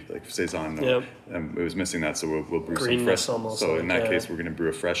 fruity like saison. Yep. It was missing that, so we'll brew Greenness some fresh. almost, So in that like, case, we're going to brew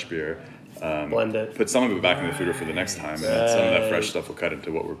a fresh beer. Blend it. Put some of it back in the foeder for the next time, and then some of that fresh stuff will cut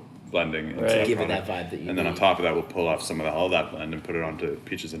into what we're blending. Into that Give it product. that vibe that you And then on need. top of that, we'll pull off some of all that blend and put it onto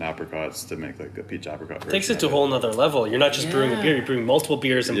peaches and apricots to make like a peach apricot version. Takes it to a of whole nother level. You're not just brewing a beer; you're brewing multiple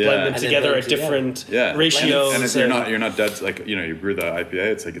beers and blend them And then together blend at them different Yeah, ratios. And if you're not dead, like, you know, you brew the IPA,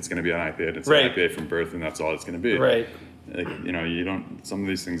 it's like it's going to be an IPA, and it's an IPA from birth, and that's all it's going to be. Right. Like, you know, you don't. Some of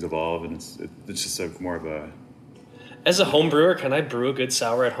these things evolve, and it's just more of a. As a home brewer, can I brew a good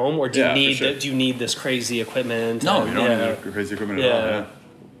sour at home, or do Yeah, you for sure. do you need this crazy equipment? No, and- you don't need crazy equipment at all. Yeah.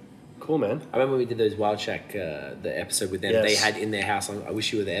 Cool, man. I remember we did those Wild Shack, the episode with them. Yes. They had in their house, I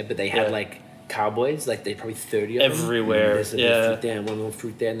wish you were there, but they had like cowboys, like they probably 30 of them. Everywhere, There's a bit yeah. of fruit there and one little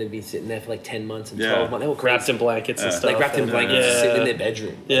fruit there, and they've been sitting there for like 10 months and Yeah. 12 months. They were Wrapped crazy. in blankets and stuff. Like wrapped in and- blankets, sitting in their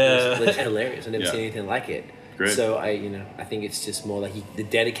bedroom. Like, Yeah. it was hilarious. I've never Yeah. seen anything like it. Great. So I think it's just more like the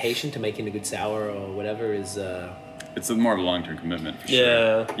dedication to making a good sour or whatever is. It's more of a long-term commitment. For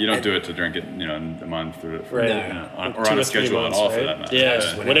Yeah. Sure. You don't do it to drink it, a month or Right. or on a schedule at all for that matter.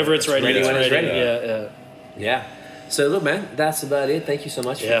 Yeah. Whenever it's ready, when it's ready. Yeah. Yeah. So look, man, that's about it. Thank you so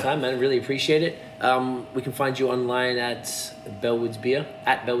much for your time, man. Really appreciate it. We can find you online at Bellwoods Beer,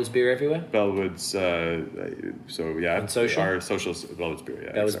 at Bellwoods Beer everywhere. Bellwoods, On social? our socials, Bellwoods Beer,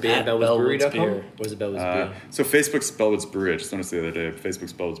 yeah. Bellwoods exactly. Beer, At BellwoodsBrewery.com? Beer. Or is it Bellwoods Beer? So Facebook's Bellwoods Brewery. I just noticed the other day.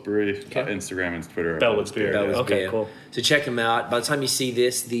 Facebook's Bellwoods Brewery. Instagram and Twitter are Bellwoods Beer. Bellwoods Okay, Beer. cool. So check them out. By the time you see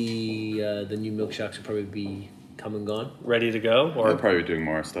this, the new Milk Sharks will probably be come and gone. Ready to go? We'll Or probably be doing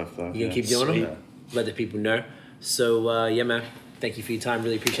more stuff though. You gonna keep doing Sweet. them? Let the people know. So yeah, man. Thank you for your time.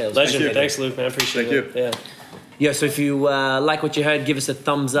 Really appreciate it. legend. you. Thanks, Luke, man. Appreciate Thank it. Yeah. Yeah, so if you like what you heard, give us a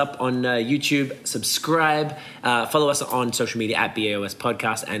thumbs up on YouTube, subscribe, follow us on social media at BAOS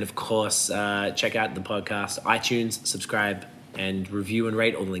Podcast, and of course, check out the podcast, iTunes, subscribe, and review and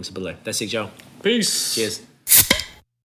rate. All the links are below. That's it, Joe. Peace. Cheers.